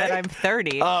now Today? that I'm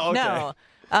 30. Oh, okay.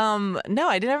 No,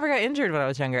 I never got injured when I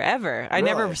was younger, ever. I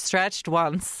never Really? stretched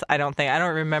once, I don't think. I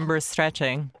don't remember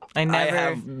stretching. I I never.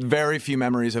 have very few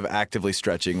memories of actively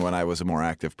stretching when I was a more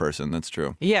active person. That's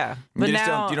true. Yeah, but you just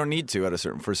now don't need to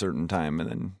for a certain time, and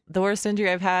then the worst injury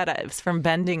I've had was from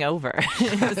bending over.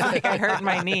 It was like I hurt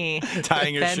my knee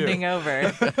Tying your shoe. bending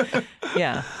over.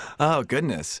 Yeah. oh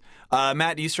goodness.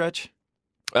 Matt, do you stretch?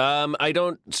 I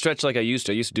don't stretch like I used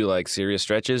to. I used to do like serious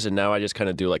stretches, and now I just kind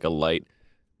of do like a light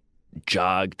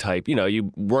jog type. You know,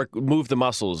 you move the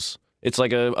muscles. It's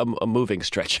like a moving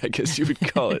stretch, I guess you would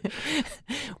call it.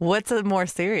 What's a more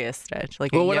serious stretch?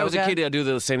 Like Well, a when I was a yoga? kid, I do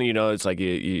the same. You know, it's like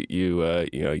you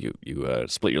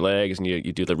split your legs and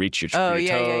you do the reach your, Oh, your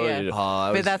yeah, toe. yeah, yeah. you-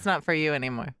 But that's not for you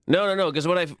anymore. No. Because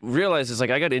what I've realized is like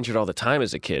I got injured all the time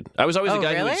as a kid. I was always Oh, the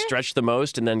guy who would really? stretch the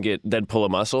most and then pull a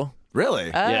muscle. Really?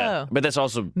 Yeah, Oh. but that's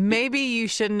also. Maybe you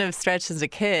shouldn't have stretched as a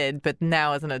kid, but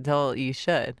now as an adult, you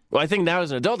should. Well, I think now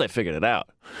as an adult, I figured it out.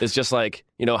 It's just like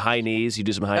high knees. You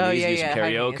do some high Oh, knees. yeah, you do some yeah,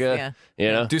 high karaoke. knees, yeah.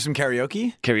 You know, Do some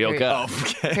karaoke? karaoke. Oh,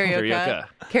 okay. Karaoke.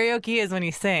 Karaoke is when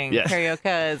you sing. Yes.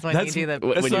 Karaoke is when That's- you do the.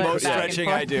 that's the foot most back and stretching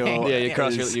forth I do. thing. Yeah, you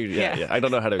cross your. is- Yeah. I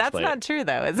don't know how to That's explain not it. true,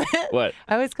 though, is it? What?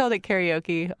 I always called it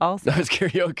karaoke. Also, That was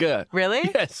karaoke. really?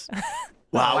 Yes.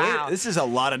 Wow, Wow. this is a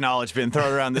lot of knowledge being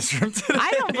thrown around this room today.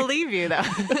 I don't believe you, though.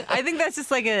 I think that's just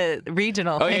like a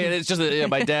regional Oh thing. yeah, it's just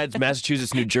my dad's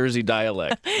Massachusetts, New Jersey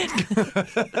dialect.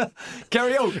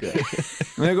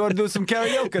 Karaoke. I'm gonna go do some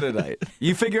karaoke tonight.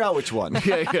 You figure out which one.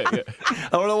 Yeah. I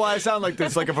don't know why I sound like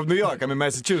this. Like I'm from New York. I'm in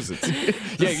Massachusetts.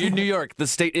 Yeah, you're New York, the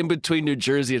state in between New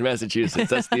Jersey and Massachusetts.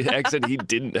 That's the accent he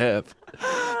didn't have.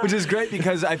 Which is great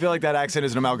because I feel like that accent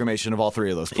is an amalgamation of all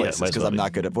three of those places might as because well I'm be.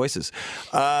 not good at voices.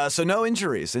 So no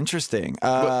injuries. Interesting.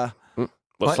 Well,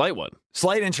 What? slight one.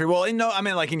 Slight injury. Well, no, I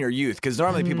mean like in your youth, because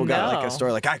normally people got like No. a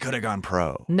story like I could have gone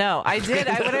pro. No, I did.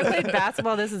 When I played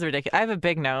basketball, this is ridiculous. I have a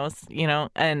big nose,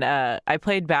 and I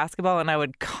played basketball, and I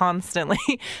would constantly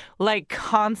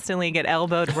get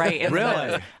elbowed right in the Really?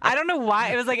 nose. I don't know why.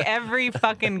 It was like every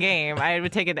fucking game, I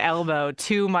would take an elbow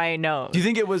to my nose. Do you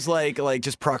think it was like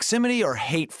just proximity or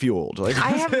hate fueled? Like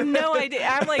I have no idea.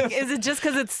 I'm like, is it just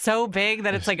because it's so big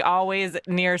that it's like always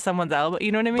near someone's elbow?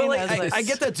 You know what I mean? But I was like, I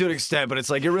get that to an extent, but it's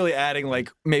like you're really adding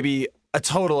like maybe a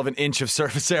total of an inch of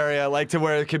surface area, like to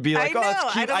where it could be like, I oh, know,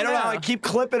 it's cute. I I don't don't know. I know. keep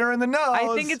clipping her in the nose.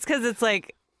 I think it's because it's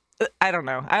like, I don't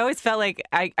know. I always felt like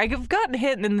I've gotten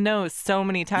hit in the nose so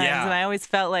many times, Yeah. and I always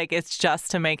felt like it's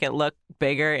just to make it look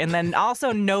bigger, and then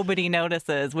also nobody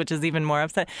notices, which is even more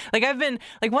upset. Like I've been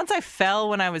like once I fell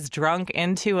when I was drunk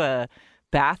into a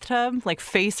bathtub, like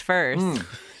face first.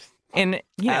 And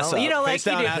Ass up. like Face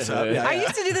you down, do. ass up. Yeah, I yeah.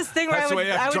 used to do this thing where That's the way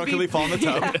you I would drunkenly be fall in the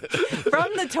tub. from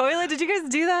the toilet. Did you guys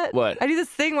do that? What? I do this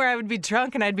thing where I would be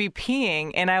drunk and I'd be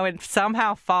peeing, and I would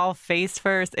somehow fall face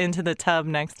first into the tub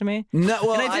next to me. No,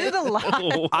 well, And I did it a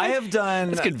lot. I have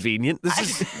done. It's convenient.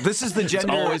 This is the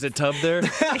gender. Always a tub there.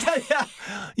 Yeah,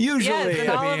 usually. Yes, in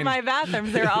all I of mean, my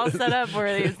bathrooms, they're all set up where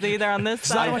it's either on this it's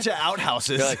not a side bunch of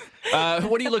outhouses.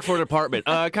 What do you look for in an apartment?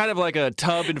 Kind of like a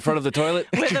tub in front of the toilet.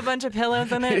 with a bunch of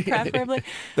pillows in it, preferably.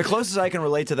 The closest I can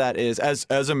relate to that is as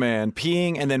a man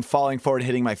peeing and then falling forward,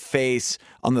 hitting my face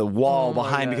on the wall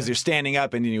behind because you're standing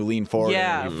up and then you lean forward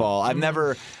Yeah. and you fall. I've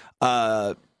never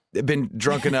been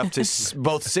drunk enough to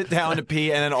both sit down to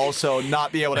pee and then also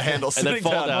not be able to handle And then sitting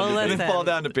fall down, down to and then pee. fall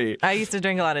down to pee. I used to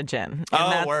drink a lot of gin, and Oh,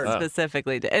 that's word.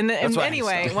 specifically. And That's why I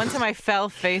anyway, stopped. one time I fell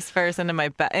face first into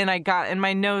my and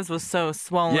my nose was so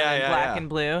swollen Yeah, and yeah, black yeah. and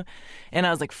blue, and I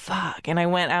was like, "Fuck!" And I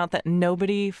went out that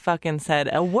nobody fucking said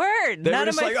a word. They were None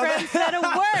of just my like, "Oh, friends said a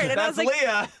word, and I was That's like,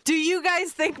 Leah. "Do you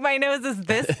guys think my nose is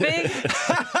this big?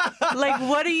 Like,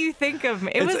 what do you think of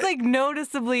me?" It was like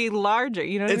noticeably larger.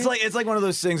 You know what I mean? It's like one of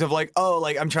those things of like, oh,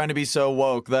 like I'm trying to be so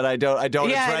woke that I don't Yeah, I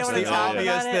don't address wanna the talk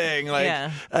obvious about it. thing. Like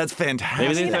Yeah. that's Maybe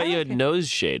fantastic. they thought you had nose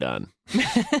shade on.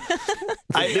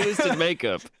 I- Newest in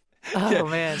makeup. Oh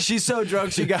man. She's so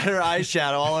drunk she got her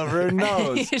eyeshadow all over her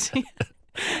nose.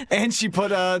 And she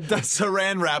put a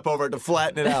saran wrap over it to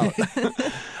flatten it out.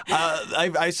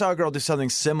 I saw a girl do something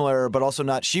similar, but also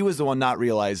not. She was the one not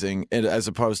realizing it, as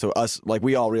opposed to us. Like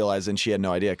we all realized, and she had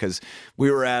no idea because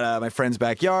we were at my friend's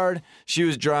backyard. She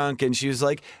was drunk, and she was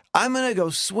like, "I'm gonna go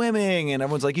swimming," and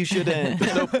everyone's like, "You shouldn't."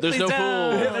 There's no Please pool.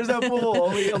 don't. There's no pool,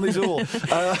 only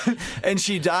Zool. And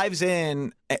she dives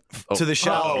in to the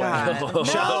shallow God. end. No.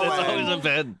 Shallow It's end. always a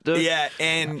bad. Yeah,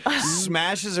 and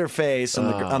smashes her face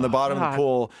on the bottom of the God.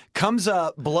 pool. Comes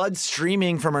up, blood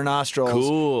streaming from her nostrils.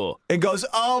 Cool. And goes,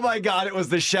 "Oh my God, it was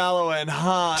the shallow end,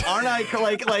 huh? Aren't I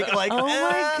like?" Oh my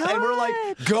God. And we're like,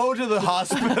 "Go to the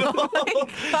hospital.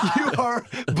 You are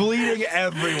bleeding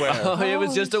everywhere." Oh, it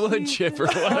was just a wood chipper.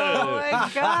 Oh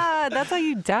my God, that's how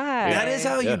you die. That is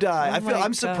how you die. Oh my I'm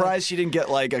God. surprised she didn't get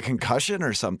like a concussion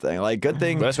or something. Like, good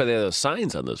thing. That's why they have those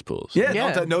signs on those pools. Yeah,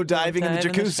 Yeah. no diving in the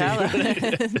Dive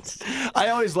jacuzzi. I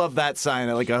always love that sign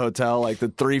at like a hotel, like the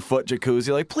 3-foot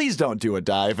jacuzzi. Like, please don't do a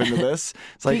dive into this.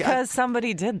 It's like, because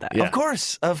somebody did that. Yeah.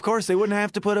 of course, they wouldn't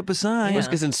have to put up a sign. Yeah.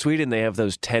 Because in Sweden they have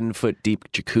those 10-foot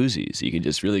deep jacuzzis. You can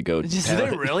just really go. Just- Do down.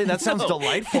 they really? That sounds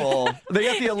delightful. They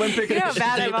got the Olympic You know how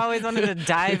bad I've always wanted to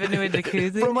dive into a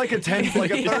jacuzzi? from like a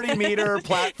 30-meter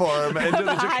platform into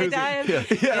the High jacuzzi.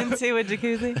 dive into a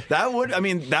jacuzzi. That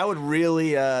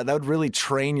would really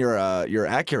train your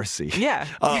accuracy. Yeah.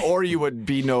 Or you would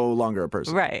be no longer a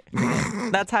person. Right.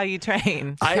 That's how you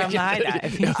train I- from the high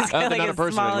dive. You just I'm get, not a as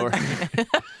person small anymore. as-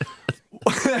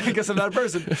 I guess I'm not a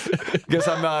person. Guess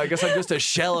I'm just a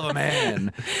shell of a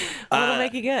man. It'll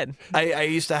make you good. I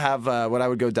used to have when I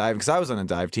would go diving because I was on a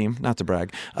dive team. Not to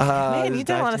brag. Man, you did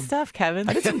a dive lot of team. stuff, Kevin.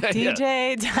 I did some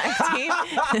DJ,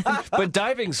 dive team. But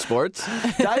diving sports.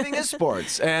 Diving is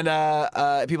sports, and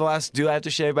people ask, "Do I have to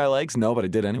shave my legs?" No, but I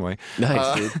did anyway.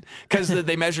 Nice, dude. Because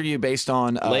they measure you based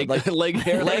on Leg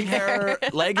hair.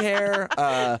 leg hair,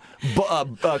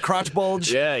 crotch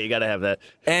bulge, Yeah, you got to have that.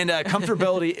 and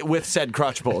comfortability with said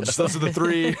crotch bulge. Those are the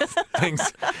three things.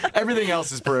 Everything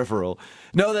else is peripheral.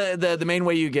 No, the main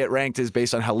way you get ranked is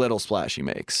based on how little splash you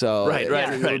make. So Right. it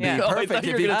would be Yeah. Oh, I perfect thought you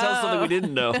if were you going to tell something we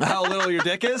didn't know. how little your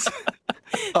dick is.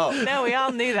 No, we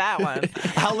all knew that one.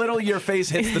 How little your face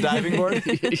hits the diving board.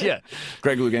 Yeah.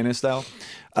 Greg Louganis style.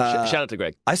 Shout out to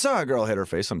Greg. I saw a girl hit her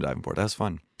face on the diving board. That was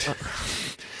fun.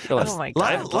 Oh my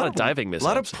God. A lot of diving A mishaps.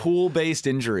 lot of pool-based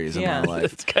injuries in Yeah. my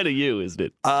life. It's kind of you, isn't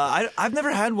it? I've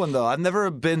never had one though. I've never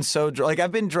been so drunk. Like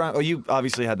I've been drunk. Oh, you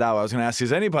obviously had that. I was going to ask you,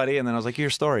 is anybody? And then I was like, your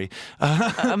story.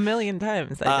 A million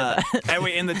times I did that. And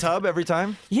we in the tub every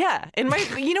time. Yeah, and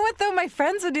you know what though? My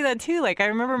friends would do that too. Like I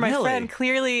remember my Really? friend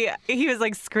clearly he was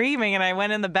like screaming, and I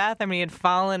went in the bathroom and he had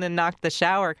fallen and knocked the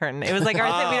shower curtain. It was like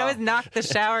our thing. We'd always knock the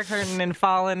shower curtain and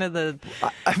fall into the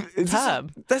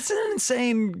tub. That's an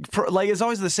insane. Like it's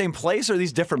always the same place or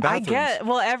these different bathrooms.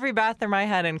 Well, every bathroom I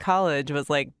had in college was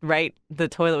like the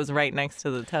toilet was right next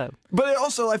to the tub. But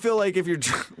also, I feel like if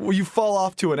you fall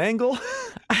off to an angle,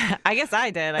 I guess I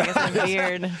did. I guess I'm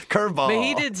weird. curveball. But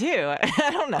he did too. I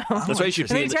don't know. That's why you should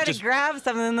And then you see try just to grab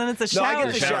something, and then it's a No, I shower.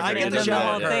 get the shower. I get and the then the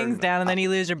shower. whole thing's down, and then you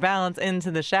lose your balance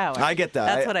into the shower. I get that.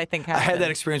 That's what I think I happened. had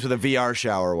that experience with a VR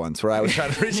shower once, where I was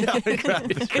trying to reach out and grab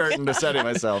the curtain to steady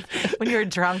myself. when you were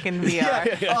drunk in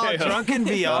VR. Oh, drunken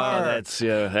VR.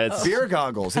 that's Beer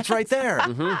goggles. It's right there.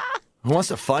 Who wants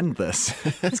to fund this?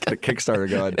 Let's get a Kickstarter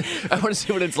going. I want to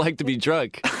see what it's like to be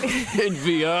drunk in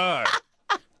VR.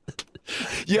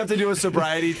 You have to do a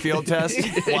sobriety field test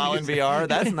while in VR.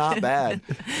 That's not bad.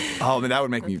 Oh man, that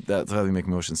would make me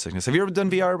motion sickness. Have you ever done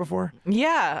VR before?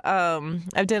 Yeah,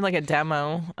 I did like a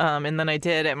demo, and then I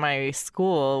did at my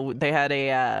school. They had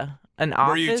an office.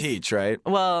 Where you teach, right?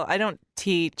 Well, I don't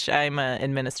teach. I'm an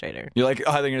administrator. You're like,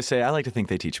 oh, they're going to say, I like to think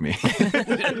they teach me.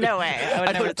 No way. I would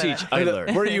I never don't say teach. that. I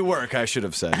learn. Where do you work? I should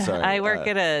have said. Sorry. I work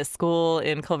at a school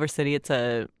in Culver City. It's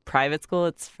a private school.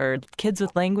 It's for kids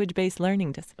with language-based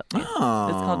learning disabilities. Oh.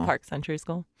 It's called Park Century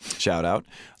School. Shout out.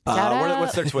 Shout out.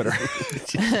 What's their Twitter?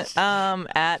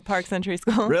 At Park Century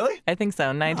School. Really? I think so.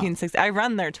 1960. I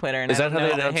run their Twitter. And Is I that how don't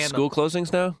they know the announce handle. school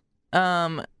closings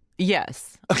now?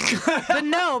 Yes. But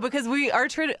no, because our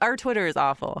Twitter is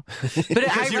awful. But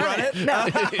I you run it? No,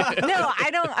 I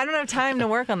don't have time to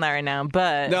work on that right now.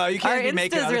 But No, you can't our be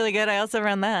making Insta's other- really good. I also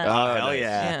run that. Oh, hell nice.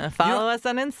 yeah. Yeah, follow us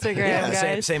on Instagram, Yeah,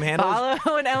 guys. same handles?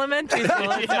 Follow an elementary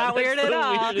school. It's not weird at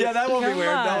all. Yeah, that won't be Come weird.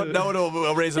 on. No one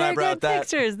will raise an They're eyebrow good at that.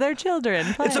 pictures. They're children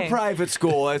It's a playing. private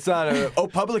school. It's not a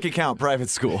public account private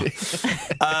school.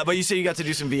 But you say you got to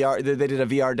do some VR. They did a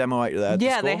VR demo at the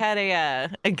Yeah, school? they had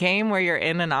a game where you're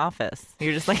in an office.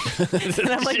 You're just like, and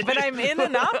I'm like, but I'm in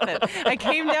an office. I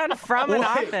came down from an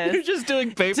office. You're just doing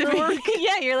to be- paperwork?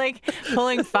 yeah, you're like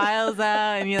pulling files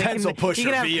out, and you like, Pencil pusher you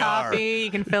can have VR. coffee.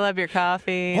 You can fill up your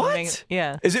coffee. and What?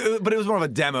 yeah. Is it? But it was more of a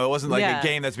demo. It wasn't like Yeah. a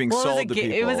game that's being Well, sold to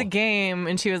people. It was a game,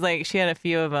 and she was like, she had a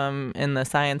few of them in the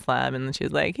science lab, and then she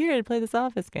was like, "Here, to play this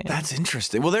office game." That's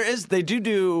interesting. Well, they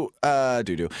do.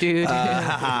 Dude.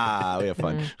 Haha, we have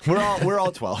fun. We're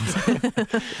all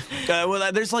 12.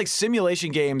 Well, there's like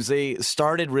simulation games. They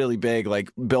started really big,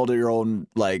 like build your own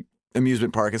like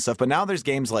amusement park and stuff. But now there's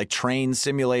games like Train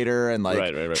Simulator and like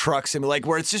Right. Truck Simulator, like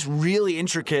where it's just really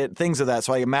intricate things of that.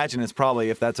 So I imagine it's probably,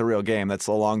 if that's a real game, that's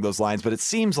along those lines. But it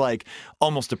seems like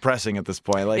almost depressing at this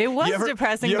point. Like It was you ever-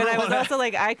 depressing, you but ever I was wanna- also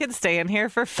like, I could stay in here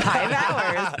for 5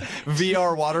 hours.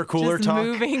 VR water cooler just talk.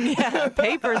 moving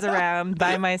papers around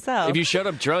by myself. If you showed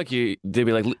up drunk, they'd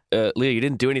be like, Leah, you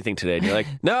didn't do anything today. And you're like,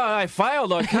 no, I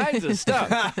filed all kinds of stuff.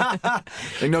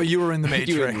 Like, no, you were in the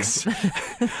Matrix.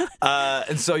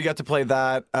 And so you got to play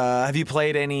that. Have you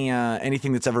played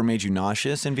anything that's ever made you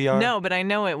nauseous in VR? No, but I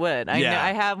know it would. I Yeah. know,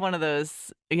 I have one of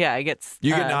those. Yeah, I get.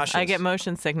 You get nauseous. I get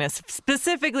motion sickness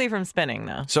specifically from spinning,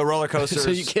 though. So roller coasters. So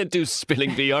you can't do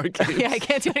spinning VR games. Yeah, I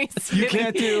can't do any. You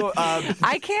can't do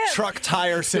I can't. truck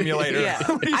tire simulator. Yeah,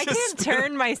 Where you I just can't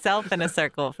turn myself in a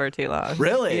circle for too long.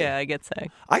 Really? Yeah, I get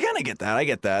sick. I kind of get that. I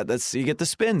get that. That's you get the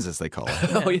spins as they call it.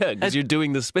 Oh, yeah, because you're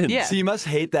doing the spins. Yeah. So you must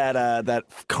hate that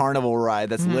carnival ride.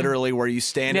 That's literally where you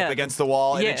stand Yeah. up against the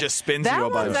wall and Yeah. it just spins that you a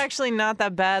bunch. one's actually not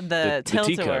that bad. The teacup.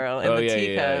 tilt-a-whirl and Oh, the yeah,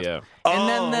 teacup. yeah. And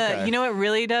then Oh, okay. you know what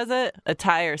really does it? A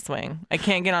tire swing. I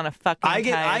can't get on a fucking I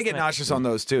get tire get swing. nauseous on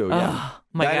those too. Yeah.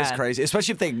 my That is God. crazy.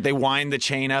 Especially if they wind the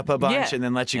chain up a bunch Yeah. and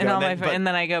then let you and go. all And then- and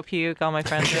then I go puke. All my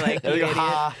friends are like, but- you idiot.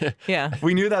 Ha. Yeah.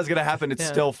 We knew that was gonna happen. It's Yeah.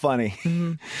 still funny.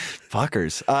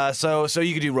 Fuckers. So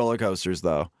you could do roller coasters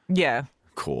though. Yeah.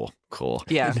 Cool.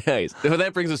 Yeah. Nice. Well,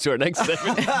 that brings us to our next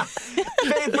segment.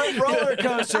 Favorite roller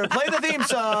coaster. Play the theme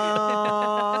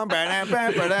song. Play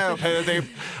the theme.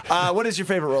 What is your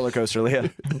favorite roller coaster, Leah?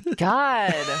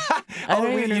 God. I Oh,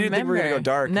 don't you even didn't think we were gonna remember. go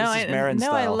dark. No, This is Marin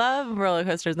no, I style. love roller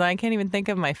coasters, and I can't even think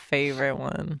of my favorite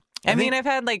one. I mean, I've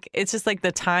had it's just like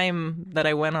the time that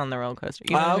I went on the roller coaster.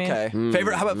 You know what I mean? Okay.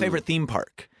 Favorite? How about favorite theme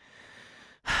park?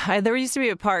 There used to be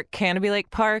a park, Canopy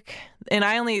Lake Park, and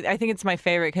I think it's my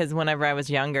favorite because whenever I was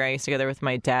younger, I used to go there with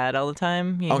my dad all the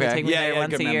time. He would Okay. take me Yeah, there yeah,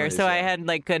 once good a year, memories, so I yeah. had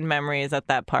like good memories at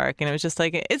that park, and it was just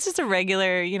like it's just a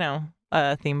regular,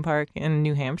 theme park in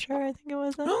New Hampshire, I think it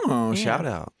was. Oh, shout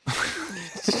out.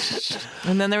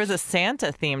 And then there was a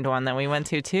Santa-themed one that we went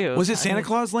to, too. Was it Santa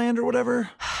Claus Land or whatever?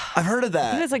 I've heard of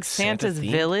that. It was like Santa's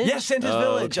Santa-themed? Village. Yes, Santa's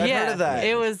Village. I've heard of that.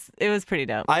 It was pretty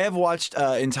dope. I have watched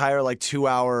entire like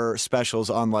 2-hour specials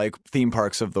on like theme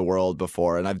parks of the world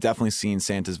before, and I've definitely seen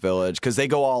Santa's Village because they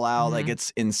go all out. Like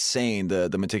it's insane, the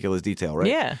meticulous detail, right?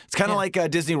 Yeah. It's kind of like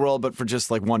Disney World, but for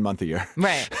just like 1 month a year.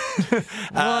 Right.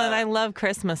 Well, and I love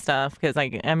Christmas stuff because,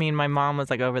 like, I mean, my mom was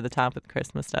like over the top with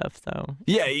Christmas stuff. So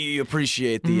Yeah, you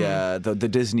appreciate the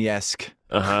Disney-esque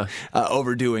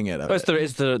overdoing it.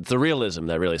 It's the realism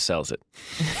that really sells it.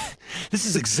 This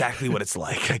is exactly what it's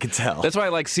like. I can tell. That's why I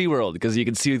like SeaWorld, because you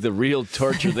can see the real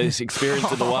torture they experience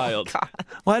in the wild.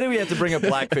 Why do we have to bring up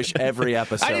Blackfish every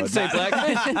episode? I didn't say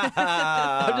Blackfish.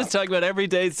 I'm just talking about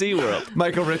everyday SeaWorld.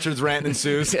 Michael Richards rant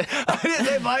ensues. I didn't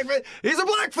say Blackfish. He's a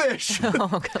blackfish.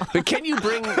 But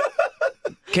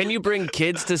can you bring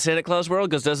kids to Santa Claus World?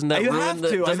 Because doesn't that You ruin have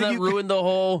to. I think ruin the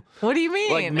whole what do you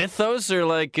mean? like mythos or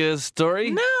like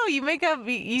story? No, you make up.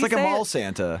 You It's like a say mall it.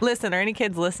 Santa. Listen, are any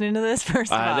kids listening to this?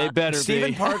 First of all, They better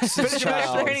Stephen be. Parks' Are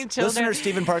child. there any children? Listener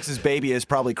Stephen Parks' baby is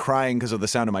probably crying because of the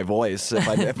sound of my voice.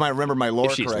 If I remember my lore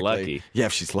If she's correctly. lucky. Yeah,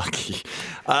 if she's lucky.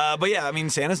 But yeah, I mean,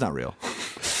 Santa's not real.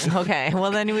 Okay,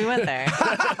 well then we went there.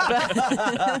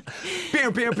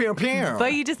 Pew, pew, pew, pew.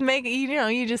 But you just make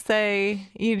you just say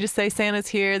Santa's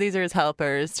here. These are his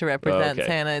helpers to represent Okay.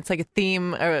 Santa. It's like a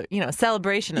theme or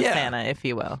celebration of Yeah. Santa, if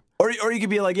you will. Or you could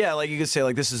be like, yeah, like you could say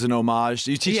like this is an homage.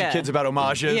 You teach your Yeah. kids about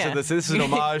homages. Yeah. And this is an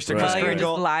homage to Kris Well, you're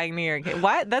Kringle. just lying to your kid.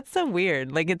 Why? That's so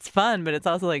weird. Like it's fun, but it's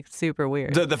also like super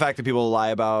weird. The fact that people lie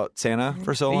about Santa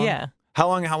for so long. Yeah. How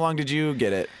long did you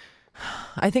get it?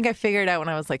 I think I figured it out when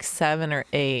I was like 7 or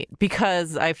 8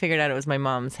 because I figured out it was my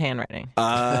mom's handwriting.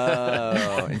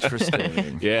 Oh,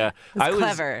 interesting. Yeah, It's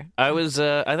clever. I was.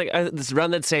 I think this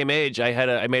around that same age.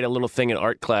 I made a little thing in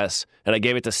art class, and I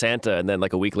gave it to Santa. And then,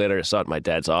 like a week later, I saw it in my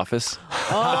dad's office.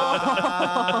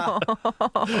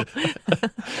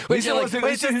 Wait, so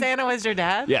Santa was your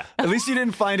dad? Yeah, At least you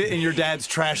didn't find it in your dad's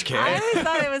trash I can. always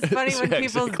thought it was funny when Yeah,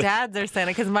 people's exactly. dads are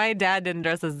Santa because my dad didn't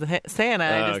dress as Santa.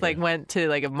 I just okay. like went to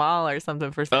like a mall or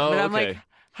something for Santa. Oh, But I'm okay. like,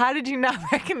 how did you not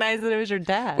recognize that it was your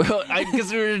dad? well,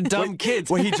 because we were dumb kids.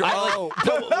 Well, he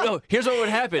No, here's what would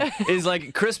happen is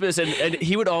like Christmas, and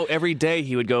he would every day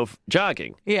he would go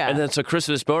jogging. Yeah. And then so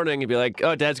Christmas morning he'd be like,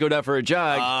 "Oh, Dad's going out for a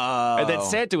jog," and then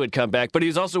Santa would come back, but he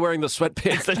was also wearing the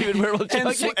sweatpants that he would wear while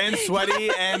jogging. and sweaty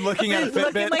and looking at a He's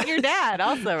looking Fitbit. like your dad,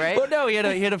 also, right? Well, no, he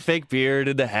had a fake beard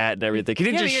and a hat and everything. He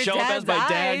didn't Yeah, just but show your up as dad's my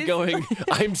dad eyes. going,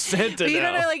 "I'm Santa But you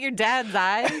now." don't know like your dad's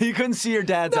eyes. You couldn't see your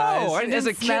dad's eyes. I- It as a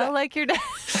didn't kid, smell like your dad.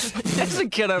 As a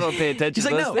kid, I don't pay attention. He's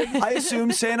like, to no, those things. I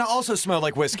assume Santa also smelled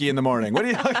like whiskey in the morning. What are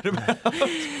you talking about?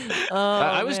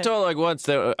 I was man. told like once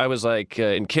that I was like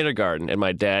in kindergarten, and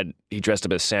my dad he dressed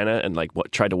up as Santa and like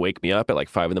tried to wake me up at like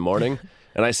 5 a.m.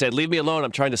 And I said, "Leave me alone.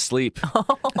 I'm trying to sleep."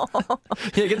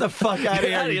 Yeah, get the fuck out of Get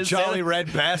here, outta you here, jolly Santa.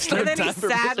 red bastard. And then he time for-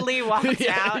 sadly walked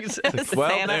Yeah, out. exactly. as Well,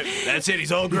 Santa. that's it.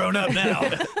 He's all grown up now.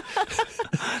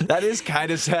 That is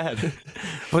kind of sad.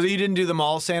 But you didn't do the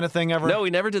mall Santa thing ever? No, we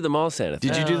never did the mall Santa thing.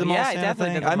 Did you do the mall yeah, I Santa definitely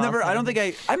thing? did the I've mall never. I don't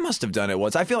think I must have done it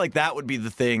once. I feel like that would be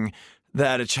the thing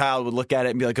that a child would look at it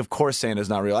and be like, "Of course Santa's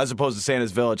not real," as opposed to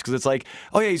Santa's Village, because it's like,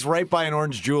 "Oh yeah, he's right by an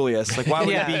Orange Julius. Like, why would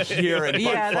Yeah. he be here in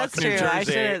Yeah, buttfuck that's New true. I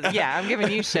Jersey?" should. Yeah, I'm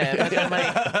giving you shit. But I'm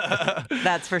like,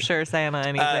 that's for sure Santa.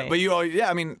 Anything. But you all, yeah,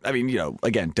 I mean,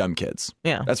 again, dumb kids.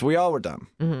 Yeah. That's we all were dumb.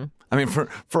 Mm-hmm. I mean,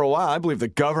 for a while, I believe the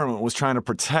government was trying to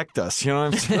protect us. You know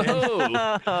what I'm saying?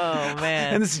 Oh, Oh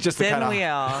man. And this is just the Didn't kind we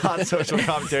all? of hot social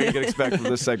commentary you can expect from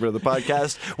this segment of the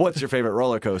podcast. What's your favorite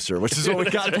roller coaster? Which is what we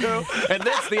got to. and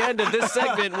that's the end of this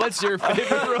segment. What's your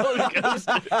favorite roller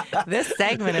coaster? This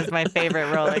segment is my favorite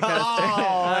roller coaster.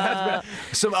 Oh,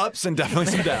 some ups and definitely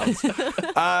some downs.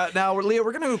 Now, Leah,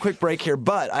 we're going to do a quick break here,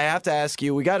 but I have to ask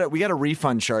you, we got a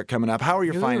refund shark coming up. How are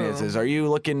your finances? Are you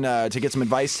looking to get some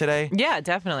advice today? Yeah,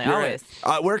 definitely. You're- Always.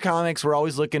 We're comics. We're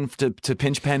always looking to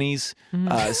pinch pennies,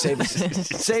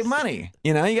 save money.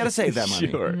 You know, you got to save that money.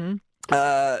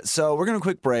 Sure. So we're going to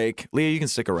quick break. Leah, you can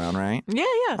stick around, right? Yeah,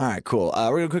 yeah. All right, cool. We're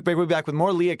going to quick break. We'll be back with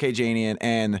more Leah Kajanian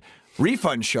and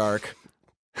Refund Shark.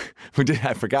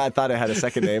 I forgot. I thought I had a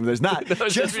second name. There's not. it's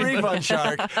just just Refund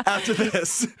Shark after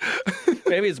this.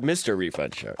 Maybe it's Mr.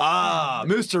 Refund Shark.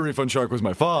 Mr. Refund Shark was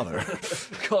my father.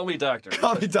 Call me doctor.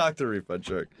 Call me Dr. Refund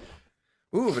Shark.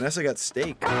 Ooh, Vanessa got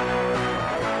steak.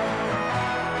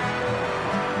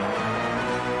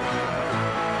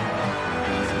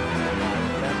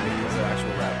 Actual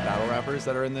battle rappers.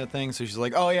 that are in the thing. So she's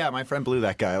like, "Oh yeah, my friend blew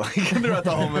that guy." Like throughout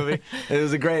the whole movie, it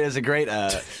was a great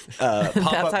pop-up That's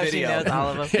how video. she knows all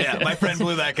of them. Yeah, my friend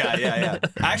blew that guy. Yeah.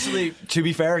 Actually, to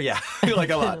be fair, yeah, like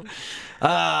a lot.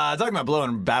 Talking about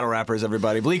blowing battle rappers,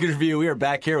 everybody. Bleakers Review, we are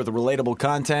back here with relatable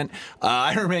content.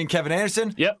 I remain Kevin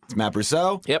Anderson. Yep. It's Matt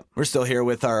Brousseau. Yep. We're still here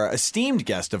with our esteemed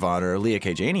guest of honor, Leah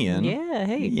Kajanian. Yeah,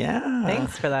 hey. Yeah.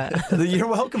 Thanks for that. You're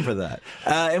welcome for that.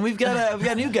 And we've got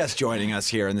a new guest joining us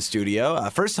here in the studio.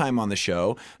 First time on the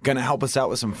show. Going to help us out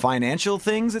with some financial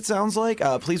things, it sounds like.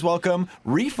 Please welcome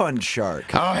Refund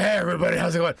Shark. Oh, hey, everybody.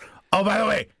 How's it going? Oh, by the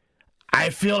way, I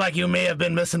feel like you may have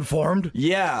been misinformed.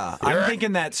 Yeah, I'm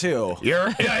thinking that too.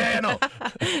 No.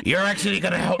 You're actually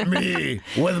going to help me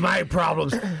with my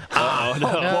problems. Oh,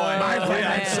 no. Boy,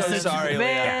 I'm so sorry, Leah.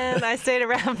 Man, I stayed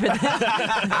around for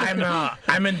that.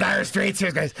 I'm in dire straits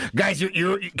here, guys. Guys,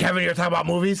 you Kevin, you're talking about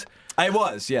movies? I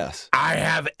was, yes. I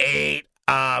have a,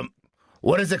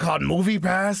 what is it called? Movie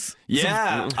Pass?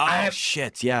 Yeah.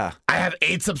 Shit, yeah. I have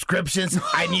 8 subscriptions.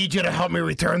 I need you to help me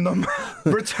return them.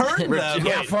 Return them?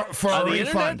 Yeah, for a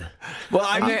refund. Well,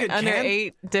 I mean, Under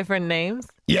 8 different names?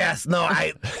 Yes, no,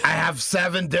 I have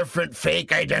 7 different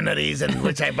fake identities in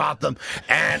which I bought them,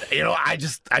 and I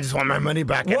just want my money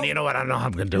back. And you know what? I don't know how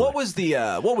I'm gonna do it. What was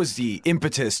the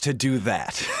impetus to do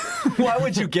that? Why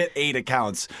would you get 8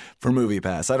 accounts for Movie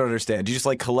Pass? I don't understand. Do you just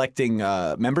like collecting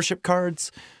membership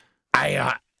cards?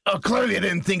 I clearly I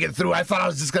didn't think it through. I thought I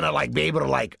was just gonna be able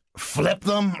to flip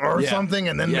them or something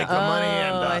and then make the money.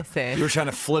 And I see. You were trying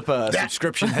to flip a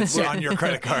subscription that's on your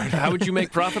credit card. How would you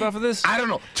make profit off of this? I don't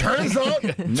know.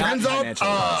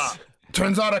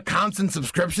 Turns out accounts and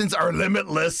subscriptions are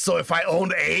limitless. So if I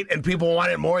owned 8 and people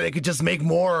wanted more, they could just make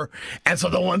more. And so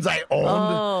the ones I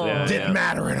owned didn't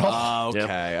matter at all.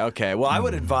 Okay. Well, I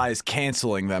would advise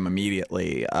canceling them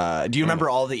immediately. Do you remember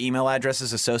all the email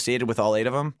addresses associated with all 8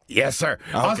 of them? Yes, sir.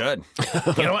 Oh, good.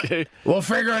 You know what? We'll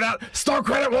figure it out. Store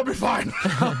credit will be fine.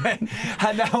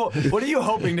 And now, what are you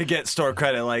hoping to get store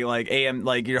credit? Like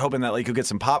you're hoping that you'll get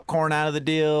some popcorn out of the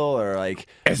deal, or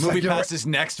Movie Pass's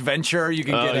next venture you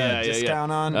can get a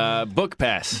discount on? Book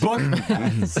Pass. Book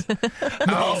Pass.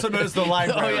 Also known as the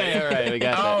library. Oh, yeah, right. We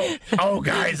got that. Oh,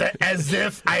 guys, as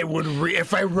if I would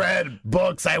if I read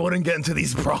books, I wouldn't get into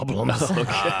these problems. It's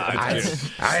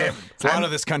a lot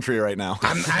of this country right now.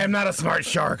 I'm not a smart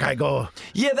shark. I go.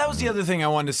 Yeah, that was the other thing I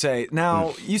wanted to say.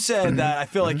 Now, you said that I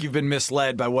feel like you've been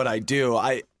misled by what I do.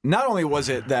 Not only was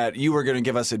it that you were going to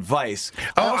give us advice,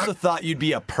 I also thought you'd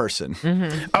be a person.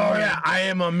 Mm-hmm. Oh, yeah, I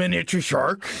am a miniature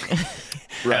shark.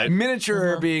 Right.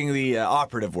 Miniature being the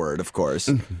operative word, of course.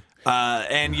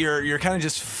 And you're kind of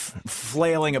just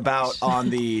flailing about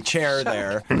on the chair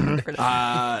there.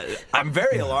 I'm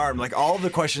very alarmed. All the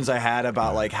questions I had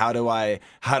about how do I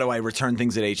return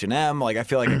things at H&M? I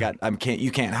feel like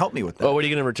you can't help me with that. Oh, what are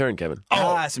you going to return, Kevin?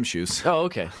 Some shoes. Oh,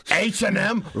 okay.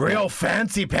 H&M, real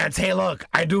fancy pants. Hey, look,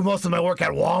 I do most of my work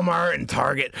at Walmart and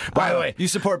Target. By the way, you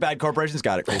support bad corporations?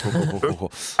 Got it.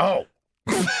 Cool. Oh.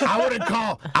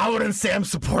 I wouldn't say I'm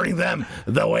supporting them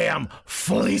the way I'm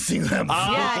fleecing them. He's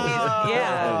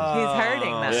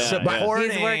hurting them. Supporting.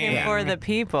 He's working for the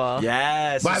people.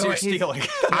 Yes. By the way, stealing.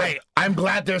 I'm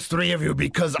glad there's 3 of you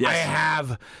because I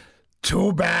have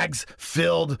 2 bags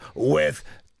filled with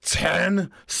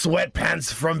 10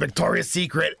 sweatpants from Victoria's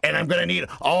Secret, and I'm going to need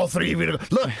all 3 of you to go.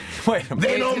 Look,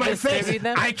 they know my face.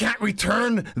 I can't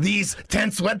return these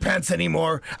 10 sweatpants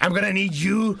anymore. I'm going to need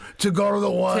you to go to the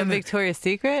one. To Victoria's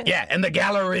Secret? Yeah, in the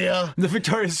Galleria. The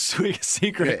Victoria's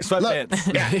Secret sweatpants.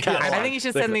 Look, I think you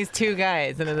should send these 2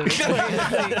 guys into the Victoria's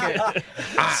Secret.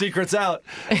 Secret's out.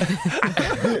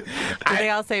 Do they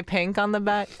all say pink on the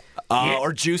back?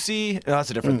 Or juicy? Oh,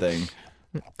 that's a different thing.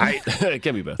 It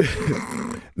can be both.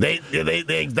 They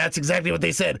that's exactly what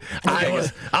they said. I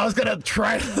was gonna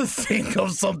try to think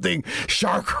of something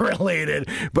shark related,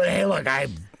 but hey, look,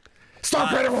 Store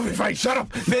credit will be fine. Shut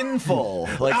up. Finful.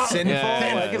 Sinful?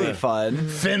 That could be fun.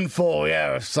 Finful,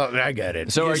 yeah. Something, I get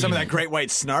it. So some of that great white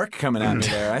snark coming at me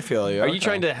there. I feel you. Are you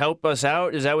trying to help us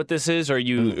out? Is that what this is? Or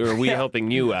are we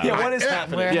helping you out? Yeah, what is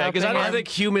happening? Yeah, because I don't think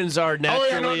humans are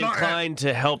naturally inclined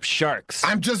to help sharks.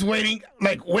 I'm just waiting.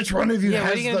 Which one of you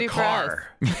has the car?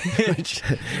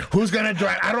 Who's going to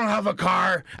drive? I don't have a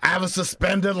car. I have a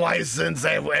suspended license.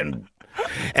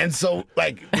 And so,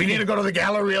 we need to go to the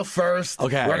Galleria first.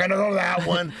 Okay. We're going to go to that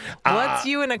one. What's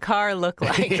you in a car look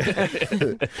like?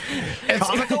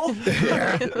 Comical?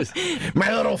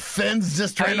 My little fins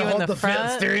just trying to hold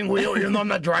the steering wheel, even though I'm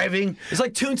not driving. It's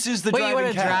like Toons is the Wait, driving you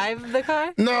want to cat. drive the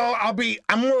car? No,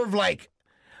 I'm more of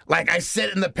like I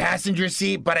sit in the passenger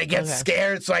seat, but I get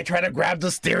scared, so I try to grab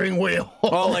the steering wheel.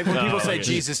 Oh, like when people say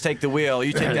Jesus take the wheel,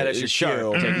 you take that as your Shark,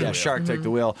 cue. take the wheel. Shark take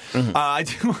the wheel. I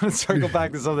do want to circle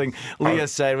back to something Leah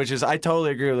said, which is I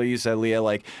totally agree with what you said, Leah.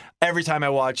 Like every time I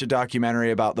watch a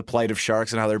documentary about the plight of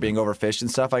sharks and how they're being overfished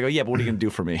and stuff, I go, yeah, but what are you going to do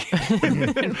for me?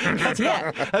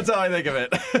 That's how I think of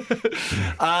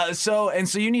it. So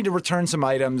you need to return some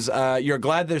items. You're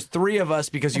glad there's 3 of us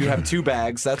because you have 2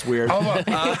 bags. That's weird. None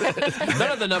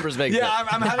of the numbers make sense. Yeah,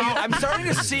 I'm starting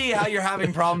to see how you're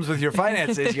having problems with your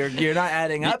finances. You're not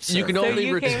adding up. You can So only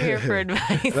you came here for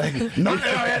advice. No.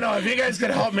 If you guys could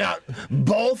help me out,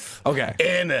 both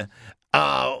in,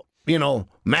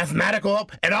 mathematical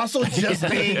help, and also just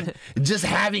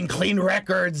having clean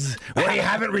records where you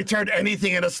haven't returned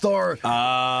anything in a store.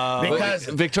 Because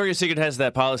Victoria's Secret has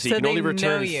that policy. So You can only they know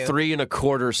return you. 3 1/4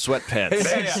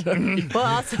 sweatpants. Well,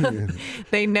 also,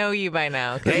 they know you by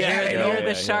now. 'Cause you're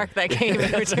the shark that came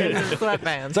and returned the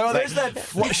sweatpants. So there's that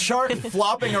shark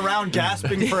flopping around,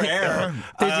 gasping for air.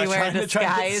 Did you wear trying a to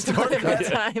disguise store one of the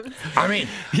credit. times? I mean,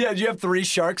 Yeah, do you have 3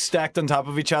 sharks stacked on top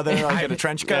of each other, like in a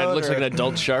trench coat? Yeah, it looks or- like an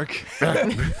adult shark.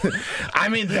 I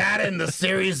mean that and the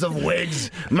series of wigs.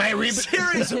 My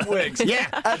series of wigs. Yeah,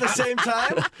 At the same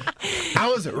time? I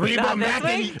was Reba Not this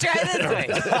way? Mackin. Try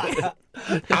this way.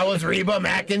 I was Reba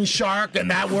Mackin Shark, and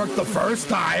that worked the first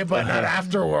time, but not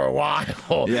after a while.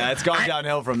 Yeah, it's gone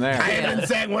downhill from there. I even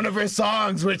sang one of her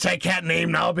songs, which I can't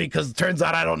name now because it turns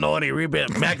out I don't know any Reba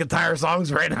McEntire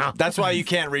songs right now. That's why you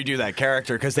can't redo that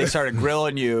character, because they started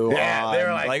grilling you. Yeah, they were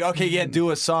on, like, okay, yeah,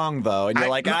 do a song though, and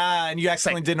you're and you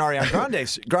accidentally did an Ariana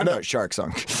Grande shark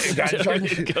song.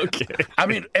 Okay. I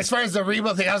mean, as far as the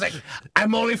Reba thing, I was like,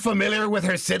 I'm only familiar with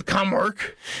her sitcom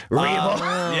work. Reba.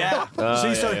 Yeah. So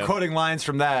you started quoting lines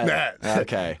from that.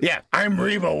 Okay. Yeah, I'm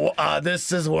Reba.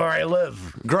 This is where I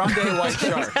live. Grande white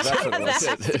shark. That's what it That was.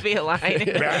 has to be a line.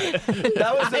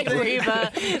 That was the I'm thing.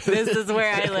 Reba. This is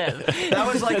where I live. That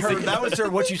was like her. That was her.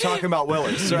 What you talking about,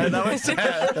 Willis? Right. That was the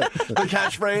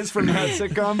catchphrase from that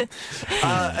sitcom.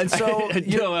 And so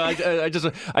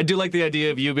I do like the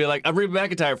idea of you being like, I'm Reba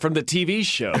McEntire from the TV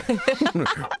show.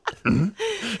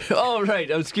 Oh, right.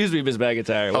 Oh, excuse me, Miss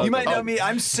McEntire. you Welcome. might know me.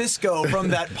 I'm Cisco from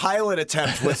that pilot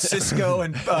attempt with Cisco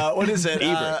and what is it?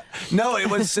 No, it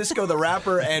was Cisco the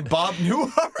rapper and Bob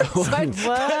Newhart.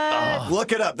 What?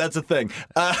 Look it up. That's a thing.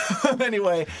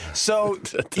 Anyway, so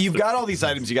you've got all these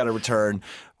items you got to return.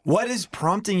 What is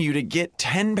prompting you to get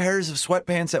 10 pairs of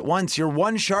sweatpants at once? You're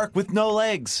one shark with no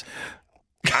legs.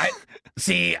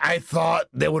 I thought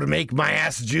they would make my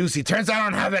ass juicy. Turns out I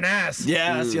don't have an ass.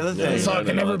 Yeah, that's the other thing. So it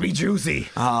can never be juicy.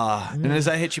 And does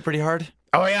that hit you pretty hard?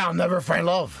 Oh, yeah, I'll never find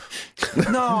love.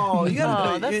 No, you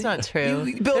gotta. Oh, that's not true.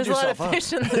 You build There's a lot yourself of up.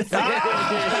 fish in the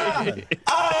sea.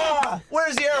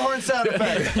 Where's the air horn sound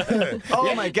effect?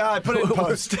 Oh my God! Put it in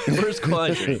post. Where's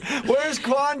Quandary? Where's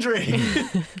Quandary?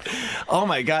 Oh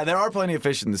my God! There are plenty of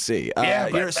fish in the sea. Yeah,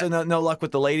 but- so no luck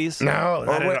with the ladies. No,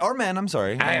 not at all. or men. I'm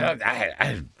sorry.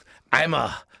 I'm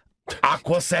a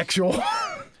aquasexual.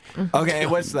 Okay,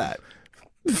 what's that?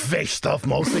 Fish stuff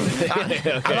mostly.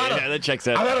 That checks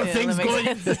out. A lot of Yeah, things that going.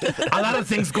 makes sense. A lot of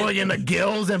things going in the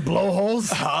gills and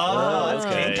blowholes. Oh, that's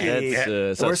Okay, kinky. that's,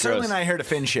 We're sounds certainly gross. not here to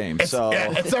fin shame. So,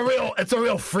 It's a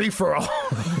real free for all.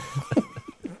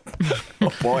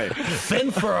 oh boy,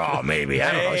 Fin for all, maybe.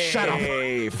 I don't know. Shut up.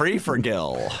 Hey, free for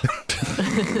Gil.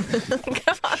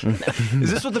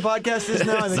 Is this what the podcast is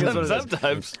now? I think that's what it is.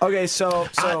 Sometimes. Okay, so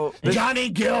Johnny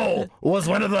Gill was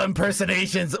one of the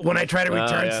impersonations when I try to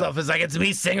return yeah. stuff. It's like, it's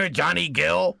me, singer Johnny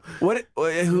Gill. what?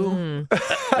 Who? I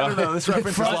don't know. This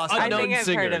reference is lost. I on me. think I've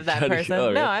singer. heard of that Johnny- person. oh,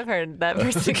 yeah. No, I've heard that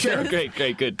person. Sure, great,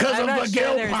 good. Because I'm of not the sure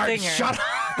Gill they're a part. singer. Shut up.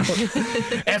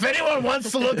 If anyone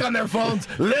wants to look on their phones,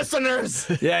 listeners.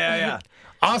 Yeah.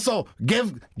 Also, give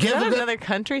Is a that good... another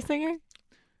country singer?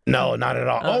 No, not at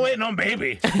all. Oh, wait, no,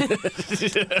 maybe.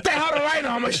 The hell do I know?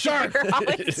 I'm a shark.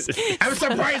 I'm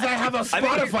surprised I have a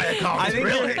Spotify account.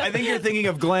 I think you're thinking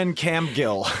of Glenn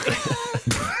Camgill.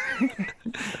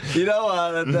 You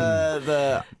know,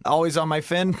 the always on my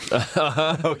fin.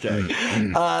 Okay,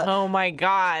 Oh my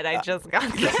God! I just got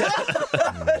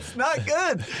that. it's not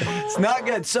good. It's not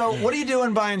good. So, what are you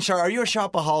doing buying shark? Are you a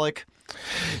shopaholic?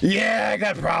 Yeah, I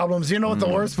got problems. You know what the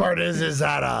worst part is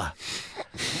that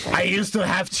I used to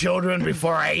have children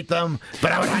before I ate them,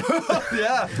 but I would have,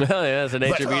 Yeah. Well, yeah, it's the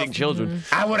nature of But, eating children.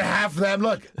 I would have them.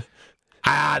 Look,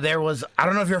 there was, I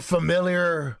don't know if you're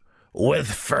familiar with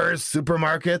Fur's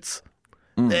supermarkets.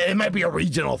 It might be a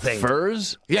regional thing.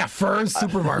 Furs? Yeah, Fur's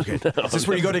supermarket. Is this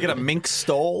where you go to get a mink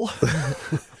stole?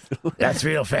 That's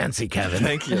real fancy, Kevin.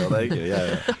 Thank you.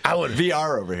 Yeah. I would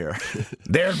VR over here.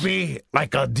 There'd be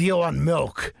like a deal on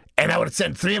milk, and I would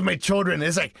send 3 of my children.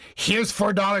 It's like, here's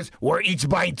 $4. We're each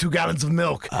buying 2 gallons of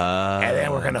milk, and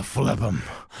then we're gonna flip them.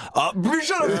 We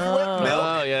should have flipped milk.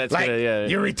 Oh, yeah, it's Like, good. Yeah.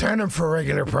 you return them for a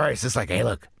regular price. It's like, hey,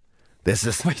 look, this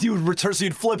is. You would return, so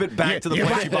you'd flip it back to the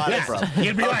place you bought it from.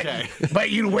 You'd be Okay. like, but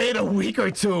you'd wait a week or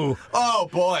 2. Oh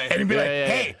boy! And you'd be like,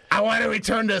 hey, I want to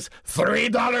return this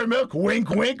 $3 milk. Wink,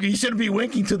 wink. You shouldn't be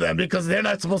winking to them because they're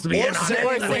not supposed to be in on it.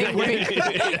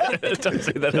 Don't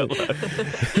say that out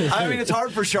loud. I mean, it's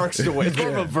hard for sharks to wink. It's more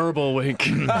of a verbal wink.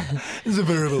 It's a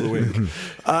verbal wink.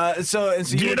 So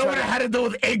Do you know what I had to do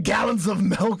with 8 gallons of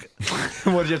milk?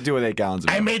 What did you have to do with 8 gallons of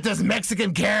milk? I made this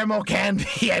Mexican caramel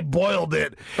candy. I boiled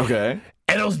it. Okay.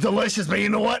 And it was delicious, but you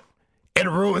know what? It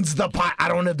ruins the pie. I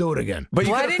don't want to do it again. But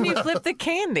Why didn't you flip the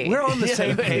candy? We're on the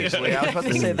same page, Lee. I was about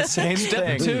to say the same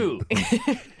Step thing. 2.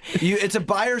 It's a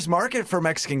buyer's market for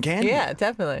Mexican candy. Yeah,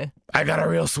 definitely. I got a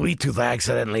real sweet tooth. I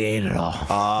accidentally ate it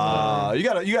all. You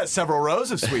got several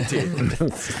rows of sweet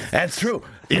teeth. That's true.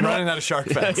 You I'm know, running out of shark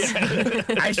fins.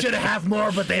 I should have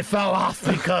more, but they fell off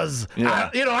because, I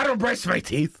don't brush my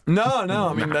teeth. No.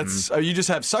 I mean, that's you just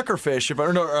have suckerfish.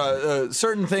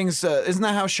 Certain things. Isn't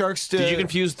that how sharks do? Did you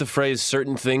confuse the phrase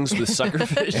 "certain things" with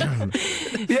suckerfish?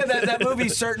 Yeah, that movie,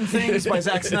 Certain Things by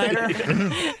Zack Snyder.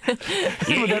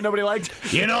 That nobody liked.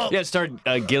 You know, Yeah, it starred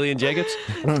Gillian Jacobs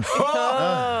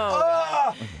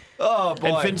Oh boy.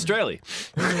 and Finn Straley.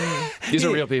 These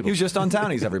are real people. He was just on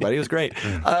Townies, everybody. It was great.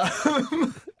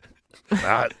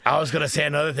 I was going to say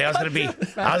another thing.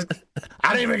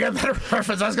 I didn't even get that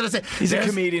reference. I was going to say, He's a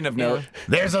comedian of note.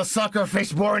 there's a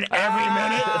suckerfish born every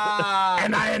minute,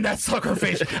 and I am that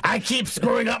suckerfish. I keep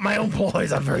screwing up my own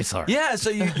ploys. I'm very sorry. Yeah, so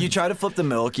you try to flip the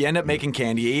milk, you end up making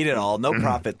candy, you eat it all, no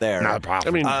profit there. Not a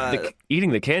problem. I mean,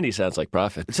 eating the candy sounds like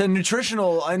profit. It's a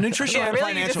nutritional Yeah, and really,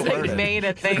 you just financial like burden. made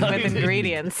a thing with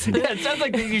ingredients. Yeah, it sounds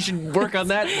like you should work on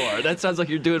that more. That sounds like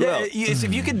you're doing well.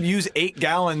 If you could use 8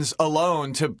 gallons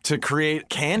alone to create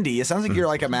candy, it sounds like you're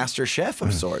like a master chef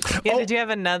of sorts. Yeah, did you have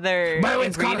another By the way,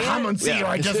 it's called ingredient? jamoncillo.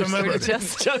 I just remembered.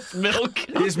 Just milk.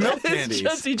 It's milk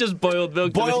candies. He just boiled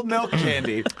milk. Boiled milk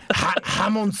candy.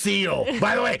 Jamoncillo.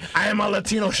 By the way, I am a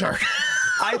Latino shark.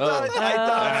 I thought.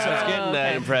 I was getting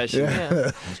that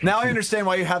impression. Now I understand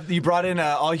why you brought in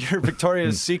all your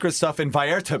Victoria's Secret stuff in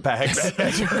Vallarta bags.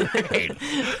 That's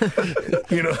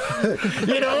right. you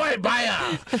know, I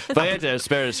buy But I had to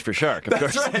asparagus for shark, of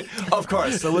course. That's right. Of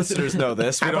course, the listeners know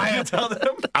this. We don't have to tell them.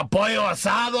 a pollo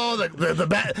asado.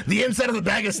 The inside of the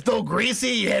bag is still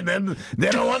greasy, and then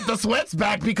they don't want the sweats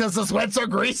back because the sweats are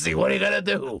greasy. What are you gonna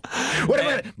do? What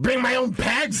am I bring my own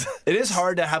bags? It is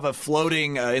hard to have a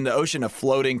floating in the ocean, a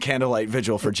floating candlelight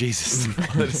vigil for Jesus.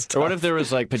 Or what if there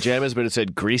was like pajamas, but it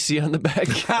said greasy on the back?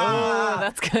 Oh,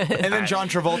 that's good. And then John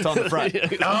Travolta on the front.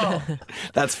 Oh,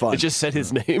 That's fun. It just said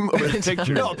his name or a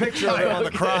picture. No, a picture of him on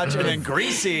the crotch and then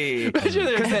greasy. Because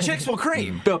the chicks will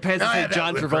cream. No, pants yeah, say that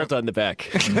John would Travolta on the back.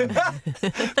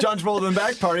 John Travolta in the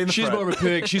back, party in the She's front. more of a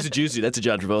pig. She's a juicy. That's a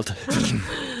John Travolta.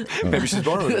 Maybe she's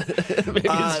born with it. Maybe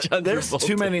it's John There's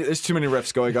Travolta. there's too many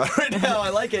riffs going on right now. I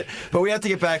like it. But we have to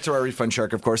get back to our refund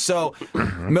shark, of course. So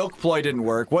milk ploy didn't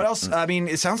work. What else? I mean,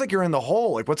 it sounds like you're in the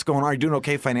hole. Like, what's going on? Are you doing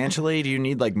okay financially? Do you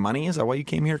need like money? Is that why you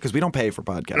came here? Because we don't pay for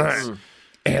podcasts.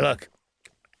 hey, look.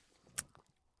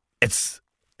 It's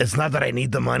not that I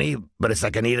need the money, but it's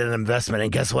like I need an investment.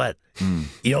 And guess what?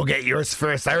 You'll get yours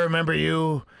first. I remember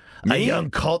you, a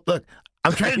young cult. Look,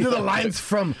 I'm trying to do the lines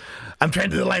from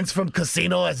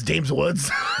Casino as James Woods.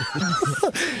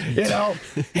 You know,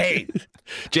 hey,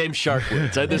 James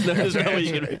Sharkwood. So there's no way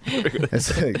you can.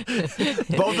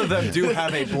 Both of them do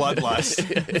have a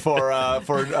bloodlust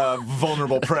for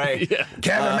vulnerable prey.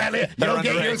 Kevin Manley, you'll underage.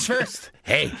 get yours first.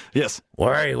 Hey, Yes.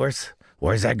 where are you?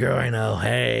 Where's that girl I know?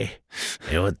 Hey,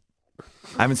 what?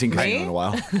 I haven't seen Casino in a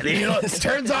while. You know, it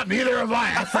turns out neither have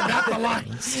I. I forgot the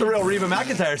lines. It's a real Reba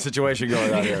McEntire situation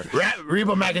going on here.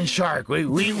 Reba Mac and Shark.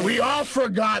 We all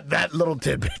forgot that little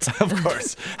tidbit. Of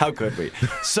course. How could we?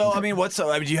 So, I mean,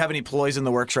 do you have any ploys in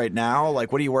the works right now?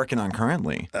 Like, what are you working on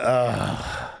currently?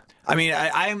 I mean,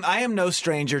 I am no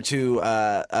stranger to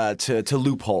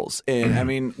loopholes. And I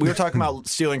mean, we were talking about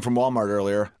stealing from Walmart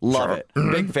earlier. Love it.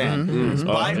 Big fan.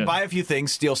 Buy a few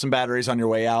things, steal some batteries on your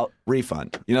way out,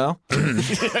 refund. You know?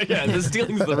 Yeah, the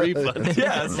stealing's the refund.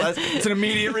 Yeah, it's an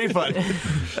immediate refund.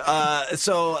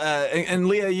 And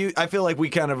Leah, I feel like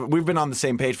we've been on the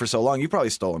same page for so long. You've probably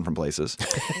stolen from places.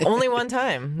 Only one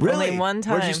time. Really? Only one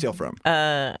time. Where'd you steal from?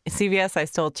 CVS, I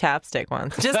stole chapstick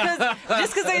once. Just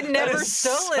because I'd never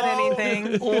stolen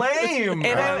anything. Lame.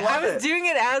 And I was doing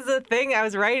it as a thing. I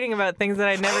was writing about things that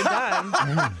I'd never done.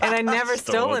 And I'd never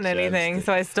stolen anything,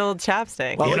 so I stole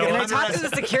chapstick. Well, and you know, I talked to the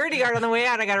security guard on the way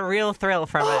out. I got a real real thrill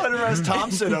from Oh, it. and there's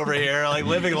Thompson over here, like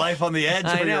living life on the edge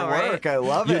I for know, your right? work. I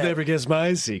love You it. never guess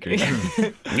my secret.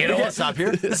 You know what? Stop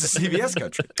here. This is CBS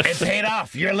country. It paid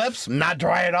off. Your lips not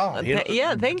dry at all. You know?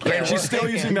 Yeah, thank you. She's still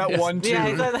using that one tube. Yeah,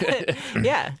 I saw that.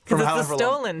 Yeah, From because it's however the long.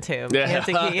 stolen tube. Yeah.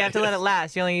 You have to let it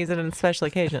last. You only use it on special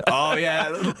occasions. Oh yeah,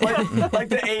 like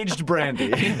the aged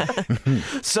brandy.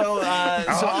 So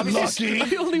obviously,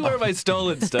 I only wear my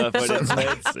stolen stuff when it's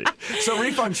fancy. so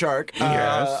Refund Shark.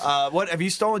 Yes. What have you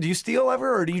stolen? Do you steal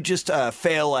ever, or do you just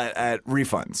fail at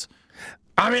refunds?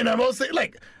 I mean, I'm mostly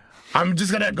like, I'm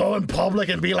just gonna go in public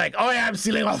and be like, oh yeah, I'm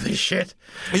stealing all this shit.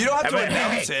 You don't have to I mean,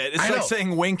 announce hey, it. It's I like know.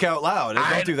 saying "wink out loud."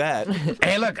 Don't do that.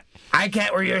 Hey, look, I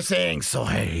get what you're saying. So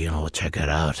hey, check it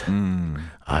out.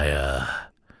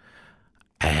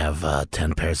 I have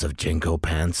 10 pairs of Jinko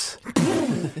pants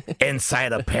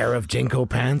inside a pair of Jinko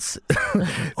pants.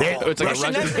 It's like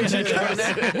Russian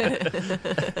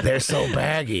They're so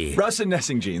baggy. Russian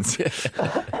nesting jeans.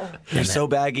 They're so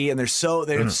baggy, and there's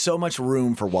so much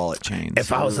room for wallet chains.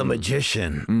 If I was a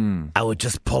magician, I would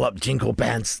just pull up Jinko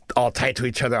pants all tight to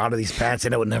each other out of these pants,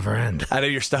 and it would never end. out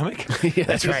of your stomach. Yeah,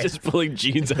 That's he's right. just pulling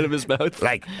jeans out of his mouth.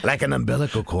 Like an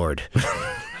umbilical cord.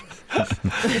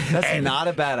 That's not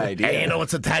a bad idea. And you know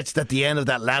what's attached at the end of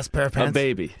that last pair of pants? A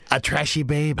baby. A trashy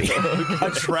baby.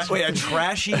 a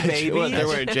trashy baby. What, they're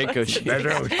wearing Jenko sheets.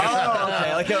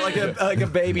 Oh, okay, like a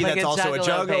baby Like that's a also a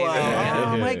juggalo juggalo. baby.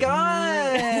 Oh my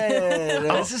god,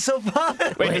 this is so fun.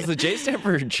 Wait, does the J stand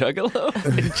for Juggalo?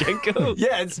 Jenko?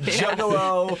 Yeah, it's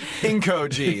juggalo Inco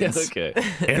jeans. Okay.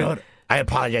 You know what? I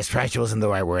apologize. Trashy wasn't the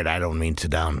right word. I don't mean to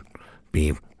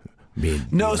be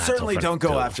No, not so certainly fun- don't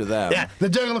go to- after them. Yeah, the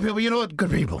juggalo people, you know what? Good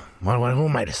people. What who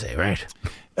am I to say, right?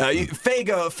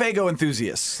 Fago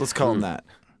enthusiasts. Let's call them that.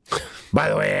 By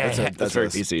the way, That's very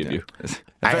PC of you.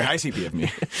 Very ICP of me.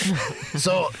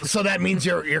 so that means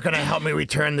you're going to help me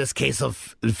return this case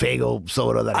of Fago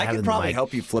soda that I I have could in probably my...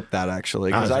 help you flip that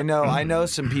actually, because Oh, I know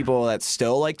some people that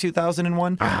still like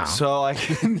 2001. So I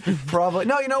can probably.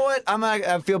 No, you know what?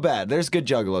 I feel bad. There's good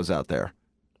juggalos out there.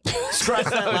 Scratch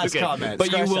that last Okay. comment. But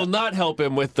you Scratch will that. not help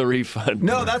him with the refund.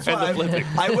 No, that's And why the flipping.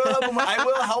 I will help him. I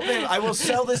will help him. I will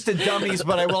sell this to dummies,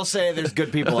 but I will say there's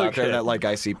good people out there that like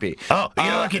ICP. Oh, you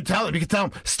know what I can tell him? You can tell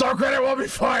him, store credit will be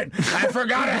fine. I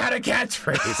forgot I had a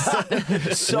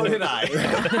catchphrase. So did I.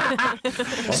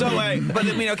 So, but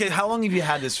I mean, okay, how long have you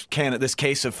had this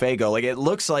case of Fago? Like, it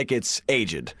looks like it's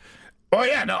aged. Oh,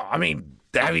 yeah, no, I mean,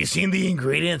 have you seen the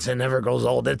ingredients? It never goes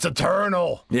old. It's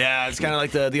eternal. Yeah, it's kind of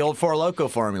like the old Four Loko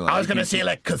formula. I was going to say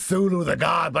like Cthulhu the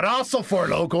god, but also for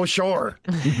Loco, sure.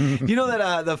 You know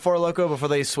that the Four Loko, before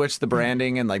they switched the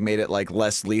branding and like made it like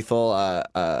less lethal,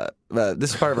 this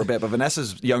is part of her bit, but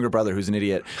Vanessa's younger brother, who's an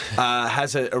idiot,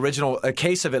 has a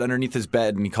case of it underneath his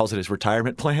bed, and he calls it his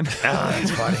retirement plan. Oh,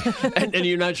 that's funny. And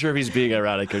you're not sure if he's being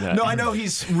ironic or not. No, I know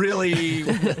he's really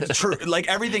true. Like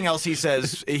everything else he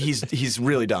says, he's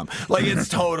really dumb. Like it's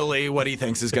totally what he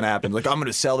thinks is going to happen. Like I'm going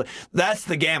to sell it. That's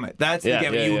the gamut. That's the Yeah,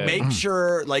 gamut. yeah, You yeah. make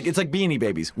sure, like it's like Beanie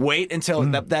Babies. Wait until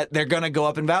that they're going to go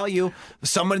up in value.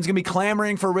 Someone's going to be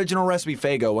clamoring for original recipe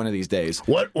Fago one of these days.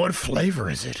 What flavor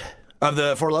is it? Of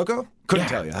the Four Loko? Couldn't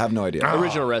tell you. I have no idea.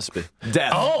 Original recipe.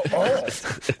 Death. Oh.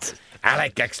 I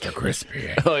like extra crispy.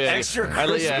 Oh, yeah. Extra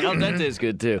Yeah, al dente is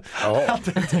good, too. Oh,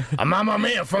 a mamma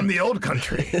mia from the old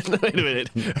country. Wait a minute.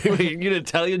 Wait, you're an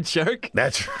Italian shark?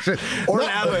 That's Or an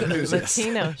ABBA enthusiast.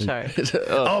 Latino shark.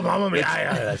 oh, mamma mia.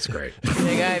 That's great.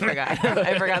 I forgot.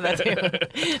 I forgot that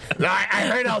too. No, I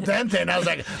heard al dente and I was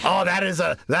like, oh, that is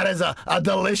a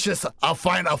delicious, a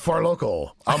Four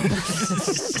Loko.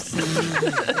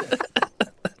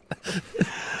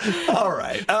 All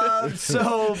right.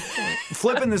 So,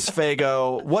 flipping this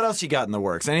Fago, what else you got in the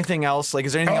works? Anything else? Like,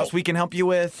 is there anything else we can help you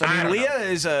with? I mean, don't Leah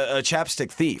is a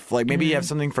chapstick thief. Like, maybe you have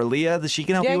something for Leah that she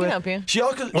can help Yeah, you I with? can help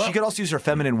you. She could also use her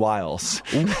feminine wiles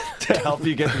to help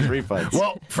you get these refunds.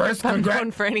 Well, first, I'm congrats.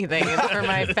 known for anything. It's for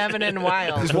my feminine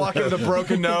wiles. Just walking with a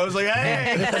broken nose, like,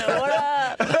 hey, What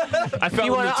up? I fell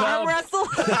You in want the to arm tub. wrestle?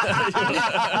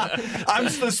 I'm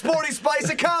the sporty spice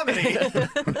of comedy,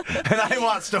 and I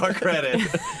want store credit.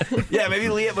 Yeah, maybe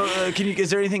Leah. Is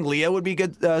there anything Leah would be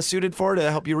good suited for to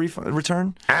help you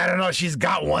return? I don't know. She's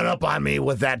got one up on me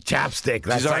with that chapstick.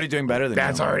 That's already doing better than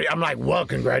That's you. already. I'm like, well,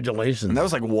 congratulations. And that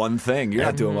was like one thing. You're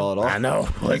not doing well at all. I know.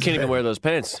 You can't even wear those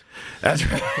pants. That's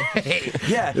right.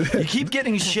 Yeah, you keep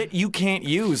getting shit you can't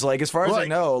use. Like as far as I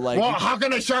know, like well, how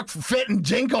can a shark fit in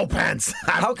Jinko pants?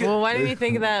 how could Well, why didn't you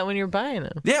think of that when you were buying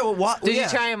them? Yeah, well, what? Did you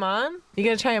try them on? You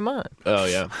gotta try them on. Oh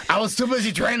yeah. I was too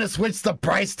busy trying to switch the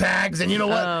price tags, and you know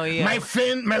what? Oh, yeah.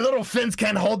 My little fins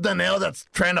can't hold the nail that's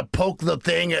trying to poke the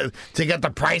thing to get the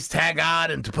price tag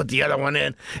out and to put the other one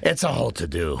in. It's a whole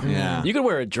to-do. Yeah. You could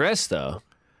wear a dress though,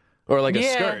 or like a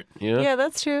skirt. You know? Yeah,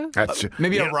 that's true. That's true.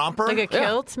 Maybe You a know, romper? Like a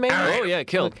kilt, maybe? Oh yeah, A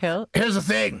kilt. kilt. Here's the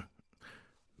thing.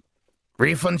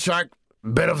 Refund Shark,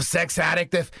 bit of a sex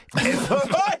addict. Big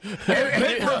reveal.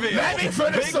 Let me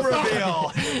finish Big the thought.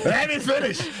 reveal. Let me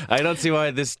finish. I don't see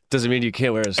why this doesn't mean you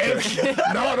can't wear a skirt.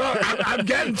 No, I'm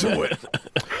getting to it.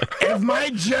 If my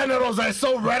genitals are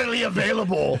so readily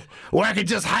available where I could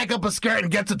just hike up a skirt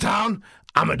and get to town,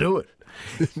 I'm going to do it.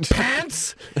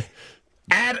 Pants,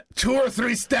 add 2 or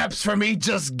 3 steps for me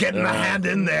just getting a hand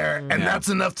in there, and that's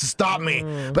enough to stop me.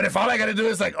 But if all I got to do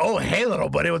is like, oh, hey, little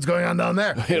buddy, what's going on down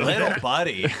there? Little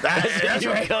buddy. That's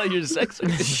You right. call your sex.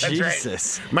 That's right.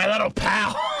 Jesus. My little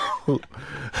pal.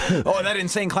 Oh, that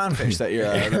insane clownfish that you're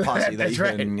the posse that That's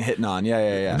you've been hitting on.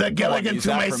 Yeah. The Well, Gilligan use to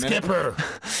that my for a minute. skipper.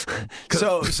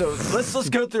 So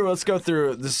let's go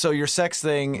through this. So your sex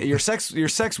thing, your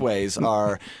sex ways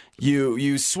are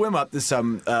you swim up to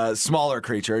some smaller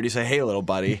creature and you say, "Hey, little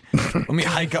buddy, let me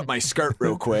hike up my skirt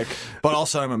real quick." But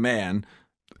also, I'm a man,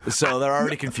 so they're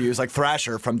already confused, like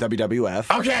Thrasher from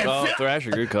WWF. Okay, Oh, Thrasher,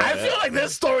 good call. I yeah. feel like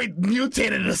this story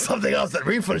mutated into something else that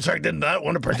Refund Shark did not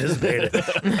want to participate in.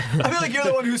 I feel like you're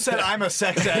the one who said I'm a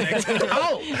sex addict.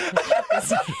 Oh,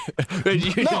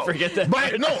 you no. forget that.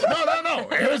 No.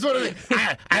 Here's what it is.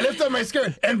 I lift up my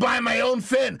skirt and by my own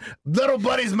fin, little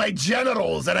buddy's my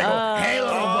genitals. And I go, hey,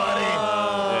 little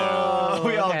buddy.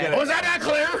 We all Okay. get it. Was that not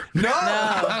clear?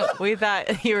 No, we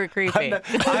thought you were creepy.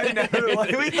 I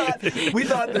never. We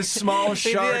thought this small We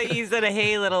feel shark. like you said a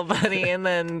hey little buddy and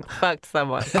then fucked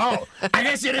someone. Oh, I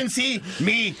guess you didn't see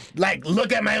me like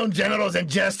look at my own genitals and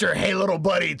gesture, hey, little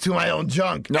buddy, to my own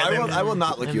junk. No, And then- I will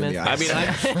not look you in the I eyes. mean,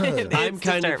 I'm It's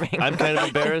kind disturbing. of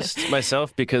embarrassed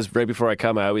myself because right before I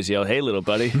come, I always yell, "Hey, little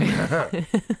buddy!"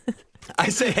 I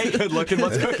say, "Hey, good looking,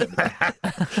 what's cooking?"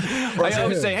 I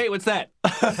always say, "Hey, what's that?"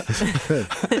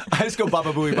 I just go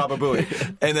Baba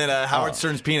Booey, and then Howard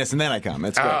Stern's penis, and then I come.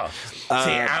 It's great. Oh,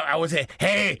 see, I would say,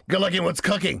 hey, good looking, what's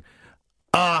cooking?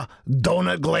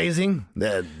 Donut glazing.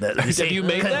 Have you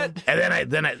made that?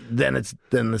 And then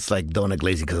it's like donut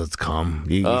glazing because it's cum.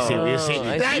 You see?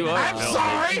 I I'm see.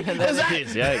 sorry. Is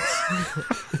that?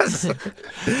 Yikes!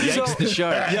 Yikes the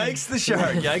shark! Yikes the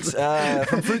shark!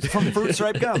 Yikes from Fruit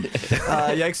Stripe Gum.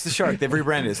 Yikes the shark! They've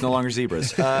rebranded. It's no longer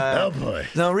zebras. Oh boy.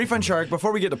 No, Refund Shark.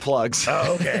 Before we get to plugs,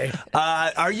 Oh, okay.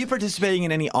 are you participating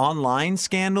in any online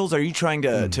scandals? Are you trying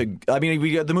to? I mean,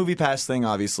 we got the Movie Pass thing,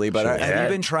 obviously, but have you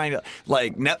been trying to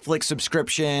like Netflix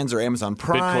subscriptions or Amazon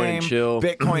Prime,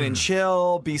 Bitcoin and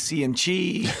Chill, BC and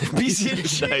Chi, BC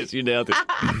and Chi? Nice, you nailed it.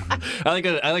 I like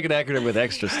an acronym with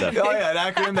extra stuff. Oh yeah, an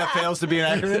acronym that fails to be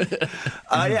an acronym.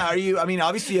 Yeah, are you? I mean,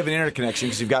 obviously you have an internet connection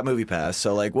because you've got Movie Pass.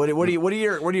 So like, what are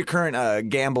your current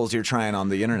gambles you're trying on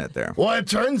the internet there? Well, it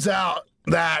turns out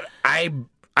that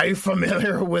are you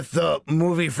familiar with the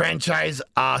movie franchise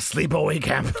Sleepaway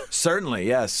Camp? Certainly,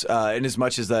 yes. In as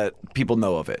much as that people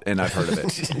know of it, and I've heard of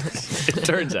it. It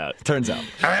turns out. Turns out.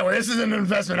 All right, well, this is an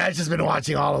investment. I've just been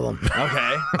watching all of them.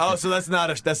 Okay. Oh, so that's not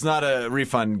a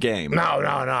refund game. No.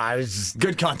 I was just,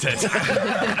 Good content.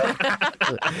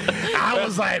 I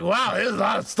was like, wow, there's a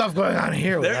lot of stuff going on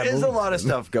here. with There that is a movie. lot of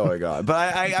stuff going on, but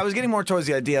I was getting more towards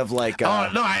the idea of like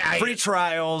free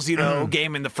trials,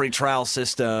 gaming the free trial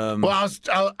system. Well,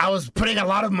 I was putting a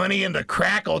lot of money into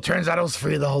Crackle. Turns out it was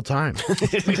free the whole time.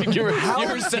 you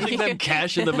were sending them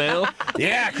cash in the mail.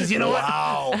 Yeah, because you know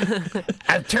Wow. what?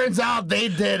 It turns out they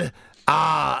did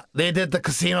the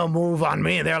casino move on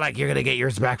me, and they're like, "You're gonna get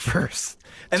yours back first."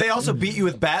 And they also beat you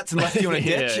with bats and left you in a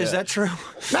ditch. Yeah. Is that true?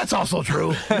 That's also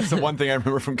true. That's the one thing I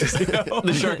remember from Casino.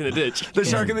 The shark in the ditch. The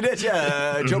shark in the ditch,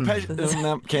 yeah. Joe Pesci.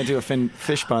 No, can't do a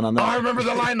fish pun on Oh, I that. remember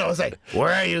the line though. It's like,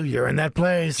 "Where are you? You're in that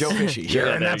place." Joe Pesci. You're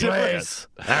Yeah, in that Joe place.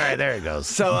 All right, there it goes.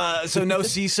 So no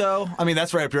CISO. I mean,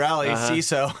 that's right up your alley.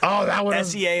 CISO. Oh, that one.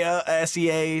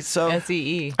 SEA. So.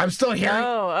 SEE. I'm still hearing.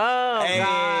 Oh,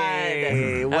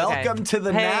 Hey, God. welcome to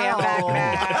the Hey,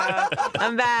 now.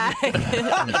 I'm back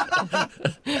now.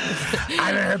 I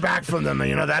haven't heard back from them.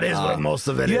 You know, that is what most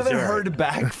of it You is. haven't You're right. heard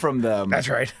back from them. That's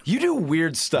right. You do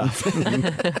weird stuff.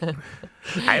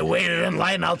 I waited in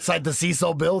line outside the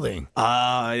Cecil building.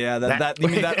 Yeah, that you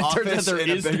mean that It turns out office there in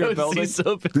a is bigger no building?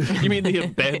 CISO. You mean the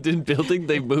abandoned building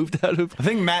they moved out of? I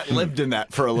think Matt lived in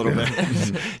that for a little bit.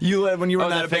 You lived when you were Oh,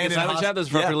 in that that fake abandoned asylum shop that was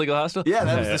for yeah. legal hospital? Yeah,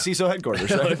 that was the CISO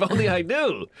headquarters. Right? If only I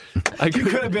knew. You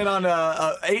could have been on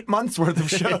 8 months worth of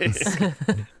shows.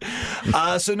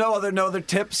 So no other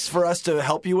tips for us to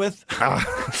help you with?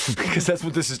 Because that's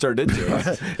what this has turned into.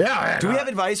 Yeah. Do we have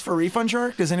advice for Refund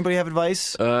Shark? Does anybody have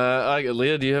advice?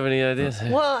 Leah, do you have any ideas?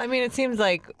 Well, I mean, it seems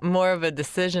like more of a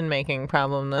decision-making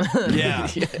problem than. Yeah.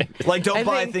 Like, don't I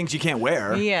buy think- things you can't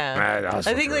wear. Yeah. That's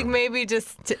I think true. like maybe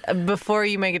just before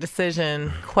you make a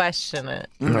decision, question it.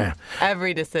 Yeah.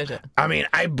 Every decision. I mean,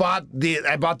 I bought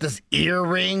this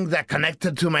earring that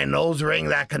connected to my nose ring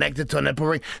that connected to a nipple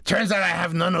ring. Turns out I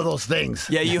have none of those things.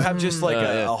 Yeah, you have just like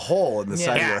a hole in the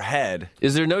side of Yeah. your head.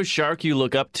 Is there no shark you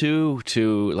look up to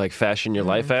like fashion your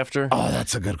life after? Oh,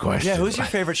 that's a good question. Yeah, who's your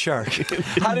favorite shark?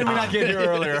 How did we not get here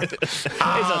earlier? It's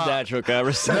a natural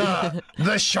conversation.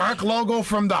 The shark logo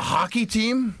from the hockey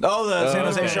team? Oh, the San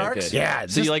Jose okay, Sharks? okay. Yeah. So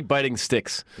just- you like biting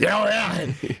sticks? Yeah, oh,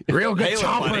 yeah. Real good Hey, little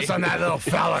chompers buddy. on that little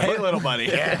fella. Hey, little buddy.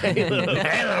 Yeah. Hey,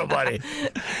 little buddy.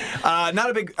 I'm not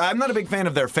a big fan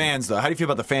of their fans, though. How do you feel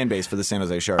about the fan base for the San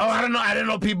Jose Sharks? Oh, I don't know. I didn't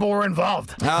know people were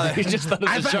involved. You just thought it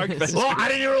was a shark fest. Well, I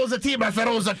didn't know it was a team. I thought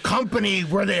it was a company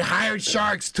where they hired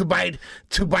sharks to bite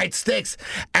sticks.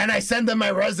 And I sent them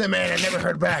my resume and I never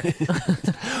heard back.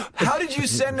 How did you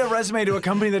send a resume to a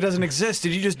company that doesn't exist?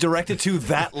 Did you just direct it to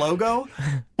that logo?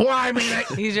 Well, I mean,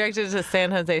 You directed it to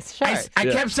San Jose Sharks. I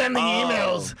kept sending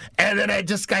emails, and then I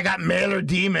got Mailer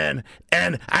Demon,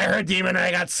 and I heard Demon, and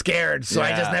I got scared, so I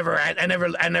Yeah. just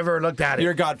I never looked at it.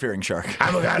 You're a God-fearing shark.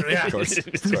 I'm a god. Yeah.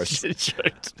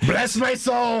 Bless my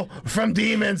soul from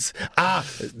demons.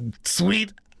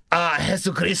 Sweet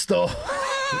Jesucristo.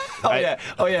 Oh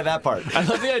yeah, that part. I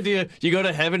love the idea. You go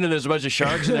to heaven and there's a bunch of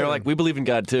sharks, and they're like, "We believe in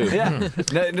God too." Yeah,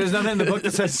 there's nothing in the book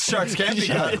that says sharks can't be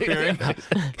God-fearing.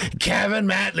 Kevin,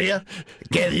 Matt, Leah,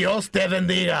 que Dios te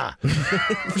bendiga.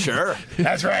 Sure.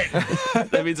 That's right.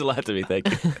 That means a lot to me. Thank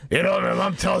you. You know, my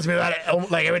mom tells me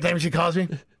that like every time she calls me.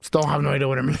 Still have no idea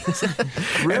what it means.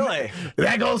 Really?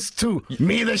 That goes to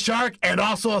me, the shark, and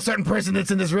also a certain person that's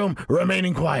in this room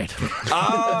remaining quiet.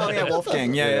 Oh yeah,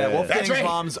 Wolfgang. Yeah. Wolfgang's right.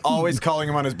 mom's always calling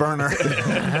him on his burner.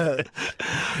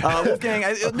 Wolfgang,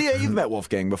 Leah, you've met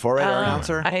Wolfgang before, right? Our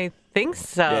announcer. I think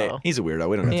so. Yeah, he's a weirdo.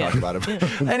 We don't have to talk about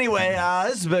him. Anyway, this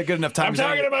has been a good enough time. I'm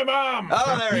talking to my mom.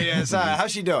 Oh, there he is.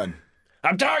 How's she doing?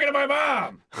 I'm talking to my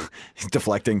mom. He's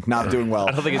deflecting, not doing well.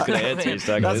 I don't think he's going to answer. He's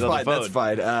talking. That's He's on fine. the phone. That's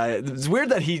fine. It's weird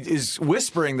that he is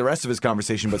whispering the rest of his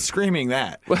conversation, but screaming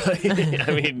that. I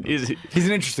mean, He's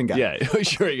an interesting guy. yeah,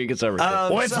 sure, you can get some.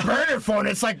 Well, it's a burner phone.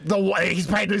 It's like he's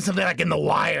probably doing something like in The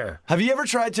Wire. Have you ever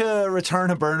tried to return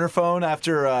a burner phone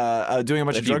after doing a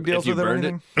bunch of drug deals if you with it or burned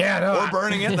anything? Yeah, no. Or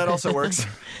burning it? That also works.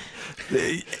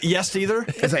 Yes to either?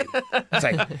 It's like,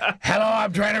 hello,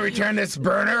 I'm trying to return this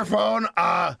burner phone.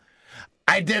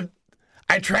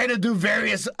 I tried to do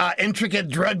various intricate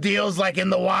drug deals like in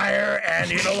The Wire, and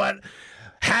you know what?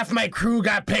 Half my crew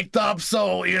got picked up,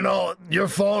 so, you know, your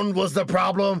phone was the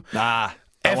problem. Nah.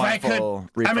 If I could,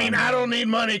 I mean, I don't need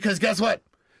money, because guess what?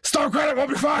 Store credit won't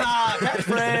be fine.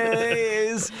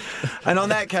 Catchphrase. And on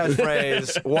that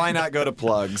catchphrase, why not go to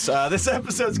plugs? This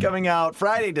episode's coming out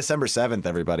Friday, December 7th,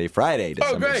 everybody. Friday,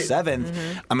 December great. 7th.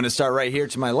 I'm going to start right here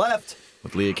to my left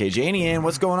with Leah K. Janian.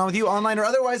 What's going on with you online or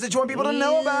otherwise that you want people to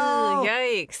know about?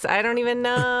 Yikes! I don't even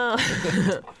know.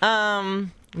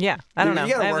 Yeah, I don't know.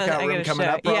 You got a I have workout I room got a coming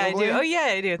show. up, Yeah, I probably? do. Oh yeah,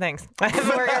 I do. Thanks. I have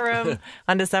a workout room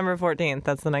on December 14th.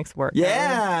 That's the next workout.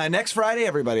 Yeah, next Friday,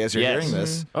 everybody, as you're Yes. hearing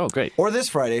this. Oh, great. Or this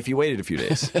Friday if you waited a few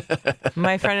days.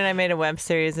 My friend and I made a web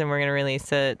series, and we're gonna release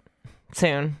it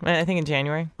soon. I think in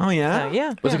January. Oh, yeah? So,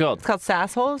 yeah. What's it called? It's called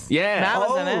Sassholes. Yeah. Matt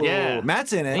was in Oh, it. Yeah.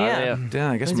 Matt's in it. Yeah.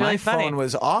 Yeah, I guess It was my really funny. phone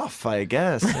was off, I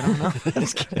guess. I don't know.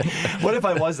 Just kidding. What if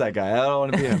I was that guy? I don't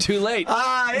want to be him. Too late.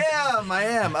 I am.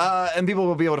 And people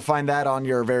will be able to find that on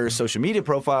your various social media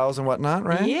profiles and whatnot,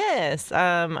 right? Yes.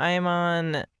 I am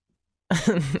on.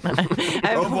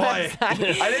 Oh, boy. I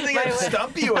didn't think I'd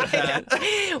stump you with that.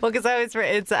 Well, because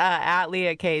it's at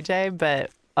Leah KJ,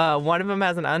 but one of them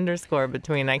has an underscore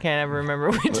between. I can't ever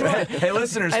remember which one. Hey,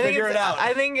 listeners, I think figure it it's- out.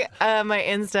 I think my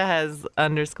Insta has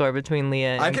underscore between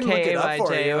Leah and I can look it up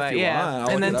for you if you yeah. want. I'll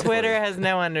And look then it up for Twitter you. has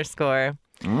no underscore.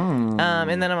 And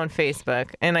then I'm on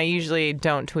Facebook, and I usually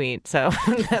don't tweet, so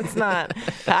that's not.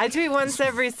 I tweet once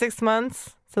every 6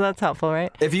 months, so that's helpful,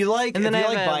 right? If you like, And then I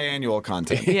have biannual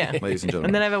content, Yeah. ladies and And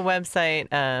gentlemen. then I have a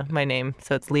website, my name,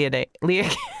 so it's Leah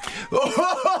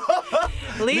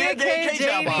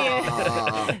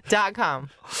LeahKJanian.com.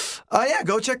 Yeah,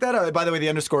 go check that out. By the way, the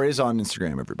underscore is on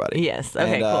Instagram, everybody. Yes.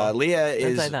 Okay, and, cool. Leah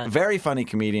is what I thought. a very funny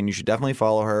comedian. You should definitely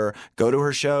follow her. Go to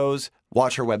her shows,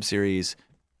 watch her web series,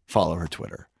 follow her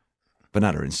Twitter, but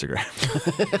not her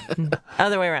Instagram.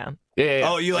 Other way around. Yeah.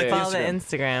 Oh, you like yeah, Follow the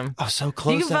Instagram. Instagram. Oh, so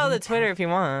close. You can follow Evan. the Twitter if you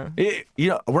want. You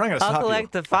know, we're not going to stop I'll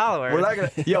collect the followers. We're not going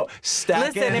to.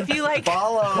 Stack Listen, it. if you like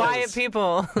follows. quiet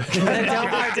people that don't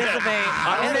participate,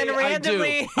 and then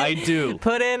randomly I do.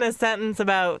 put in a sentence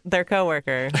about their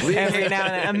coworker every now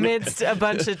and then amidst a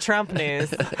bunch of Trump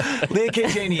news. Leah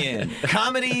Kajanian,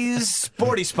 comedies,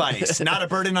 sporty spice, not a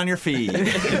burden on your feed.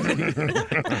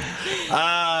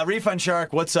 Refund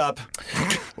Shark, what's up?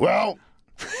 Well,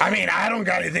 I mean, I don't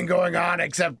got anything going on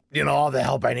except, all the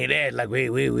help I needed. Like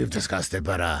we've discussed it.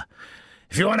 But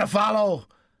if you want to follow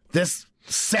this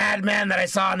sad man that I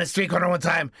saw on the street corner one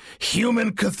time,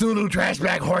 human Cthulhu trash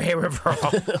bag Jorge Rivero.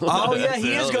 Oh, yeah,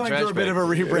 he That's is a going through a bit of a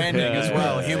rebranding as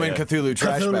well. Human Cthulhu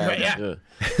trash bag. Yeah.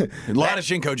 A lot of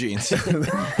Shinko jeans.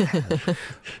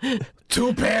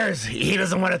 2 pairs. He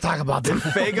doesn't want to talk about them.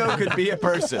 Fago could be a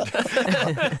person.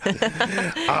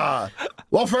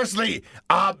 Well, firstly,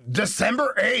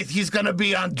 December 8th, he's going to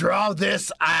be on Draw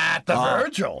This at the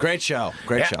Virgil. Great show.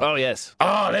 Great show. Oh, yes.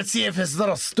 Oh, let's see if his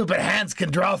little stupid hands can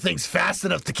draw things fast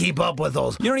enough to keep up with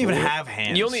those. You don't even have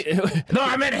hands. You only. No,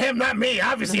 I meant him, not me.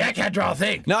 Obviously, I can't draw a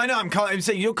thing. No, I know. I'm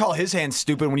saying you don't call his hands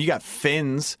stupid when you got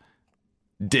fins.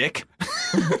 Dick.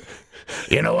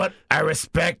 You know what? I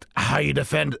respect how you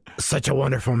defend such a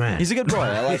wonderful man. He's a good boy.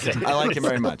 I like him. I like him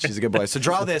very much. He's a good boy. So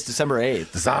draw this December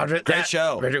 8th. Great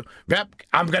show. Yep.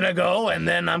 I'm going to go, and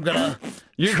then I'm going to...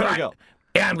 You're going to go.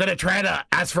 Yeah, I'm going to try to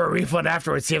ask for a refund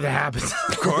afterwards, see if that happens.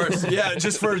 Of course. Yeah,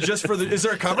 just for the... Is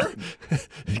there a cover?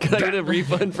 Can I get a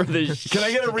refund for the Can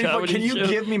I get a refund? comedy Can you show?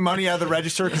 give me money out of the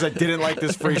register because I didn't like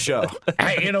this free show?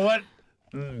 Hey, you know what?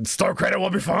 Store credit will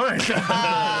be fine.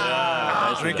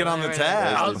 Drinking on the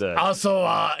tab. Also,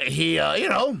 he, I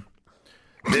don't.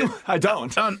 no,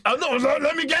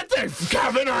 let me get there,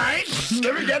 Kevin, all right?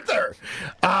 Let me get there.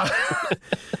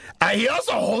 He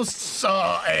also hosts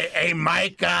a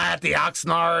mic at the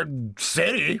Oxnard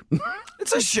City.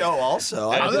 It's a show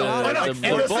also. In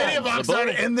the city of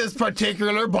Oxnard, in this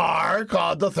particular bar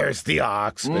called the Thirsty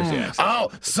Ox.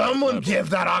 Oh, someone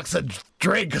give that ox a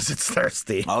drink because it's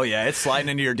thirsty. Oh, yeah. It's sliding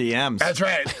into your DMs. That's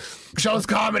right. Show's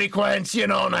Comedy Quench,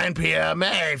 9 p.m.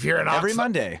 Hey, if you're in Oxnard. Every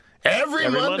Monday. Every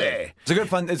Monday. It's a good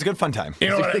fun time. You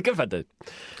know what? Good fun.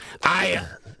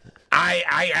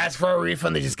 I asked for a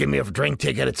refund. They just give me a drink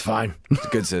ticket. It's fine. It's a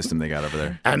good system they got over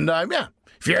there. And yeah,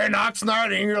 if you're in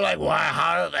Oxnard and you're like,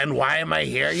 why am I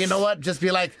here? You know what? Just be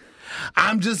like,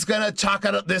 I'm just gonna chalk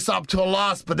this up to a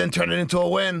loss, but then turn it into a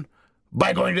win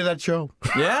by going to that show.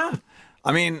 Yeah.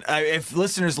 I mean, if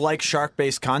listeners like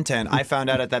shark-based content, I found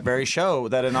out at that very show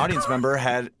that an audience member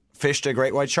had fished a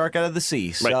great white shark out of the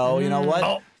sea. So, you know what?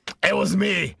 Oh, it was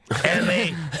me. And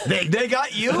They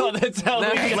got you? Oh, that's how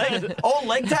we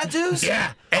leg tattoos?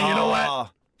 yeah. And you know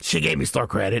what? She gave me store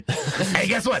credit. Hey,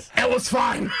 guess what? It was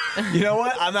fine. You know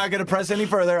what? I'm not going to press any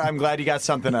further. I'm glad you got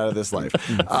something out of this life.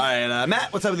 All right,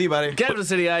 Matt, what's up with you, buddy? Capital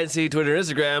City INC, Twitter,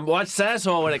 Instagram. Watch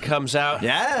Sasshole when it comes out.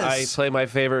 Yes. I play my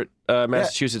favorite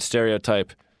Massachusetts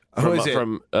stereotype. Who is it?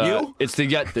 You? It's the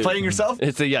Yet Dude. Playing yourself?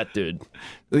 It's the Yet Dude.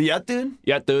 The Yet Dude?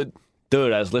 Yet Dude.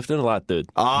 Dude, I was lifting a lot, dude.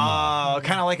 Oh,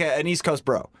 kind of like an East Coast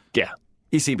bro. Yeah.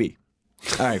 ECB.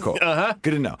 All right, cool.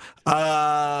 Good to know.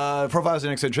 Profiles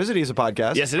and Eccentricity is a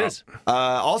podcast. Yes, it is.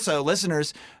 Also,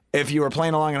 listeners, if you are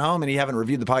playing along at home and you haven't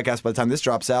reviewed the podcast by the time this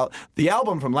drops out, the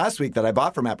album from last week that I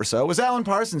bought from Apperso was Alan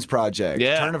Parsons' project,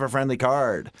 Yeah. Turn of a Friendly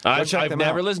Card. Go I've check them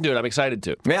never out. listened to it. I'm excited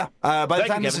to. Yeah. By the Thank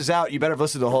time you, this Kevin. is out, you better have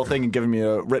listened to the whole thing and given me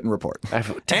a written report. Damn.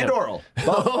 And oral.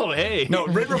 Oh, hey. No,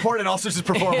 written report and also just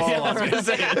perform all Yeah, I along. was gonna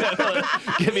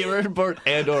say, give me a report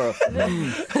and oral.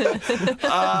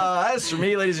 As for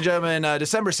me, ladies and gentlemen,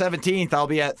 December 17th, I'll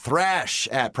be at Thrash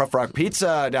at Puff Rock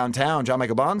Pizza downtown. John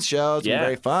Michael Bond's show. It's going to be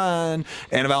very fun.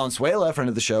 Anna Valenzuela, friend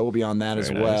of the show, will be on that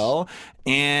as well.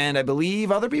 And I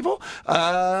believe other people.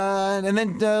 And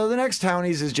then the next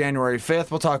Townies is January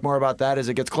 5th. We'll talk more about that as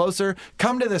it gets closer.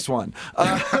 Come to this one.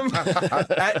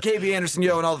 At KB Anderson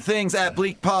Yo and all the things. At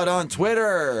Bleak Pod on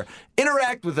Twitter.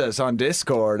 Interact with us on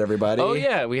Discord, everybody. Oh,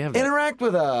 yeah, we have that. Interact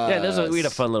with us. Yeah, we had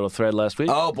a fun little thread last week.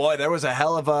 Oh boy, there was a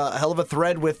hell of a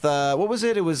thread with what was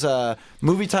it? It was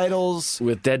movie titles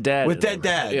With Dead Dad. with dead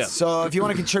dads. Yeah. So if you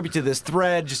want to contribute to this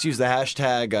thread, just use the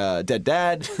hashtag Dead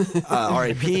Dad,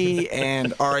 RAP,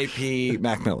 and RAP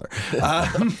Mac Miller.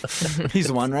 He's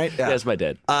the one, right? Yeah, that's my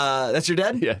dad. That's your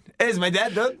dad? Yeah. Hey, is my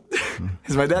dad, dude?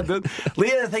 Is my dad, dude?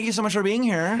 Leah, thank you so much for being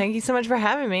here. Thank you so much for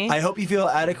having me. I hope you feel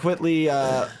adequately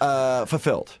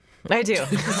fulfilled. I do. You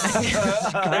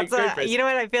know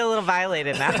what? I feel a little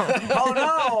violated now. Oh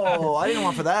no, I didn't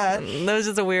want for that. That was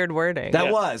just a weird wording.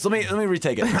 That was. Let me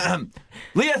retake it.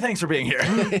 Leah, thanks for being here.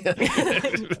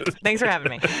 Thanks for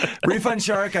having me. Refund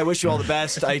Shark, I wish you all the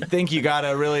best. I think you got to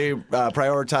really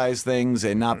prioritize things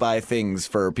and not buy things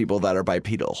for people that are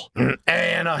bipedal.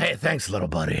 And hey, thanks, little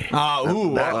buddy.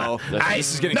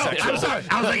 This is getting sexual. I'm sorry.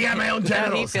 I was like, yeah, my own He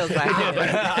genitals. feels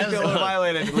violated. I feel a little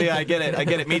violated. Leah, I get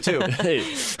it. Me too. Hey.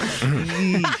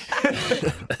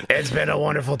 It's been a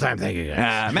wonderful time. Thank you,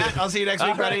 guys. Matt, I'll see you next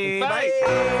week, buddy. Bye.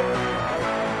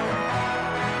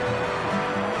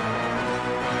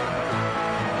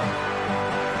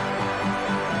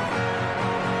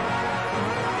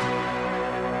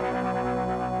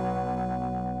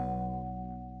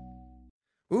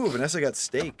 Ooh, Vanessa got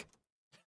steak.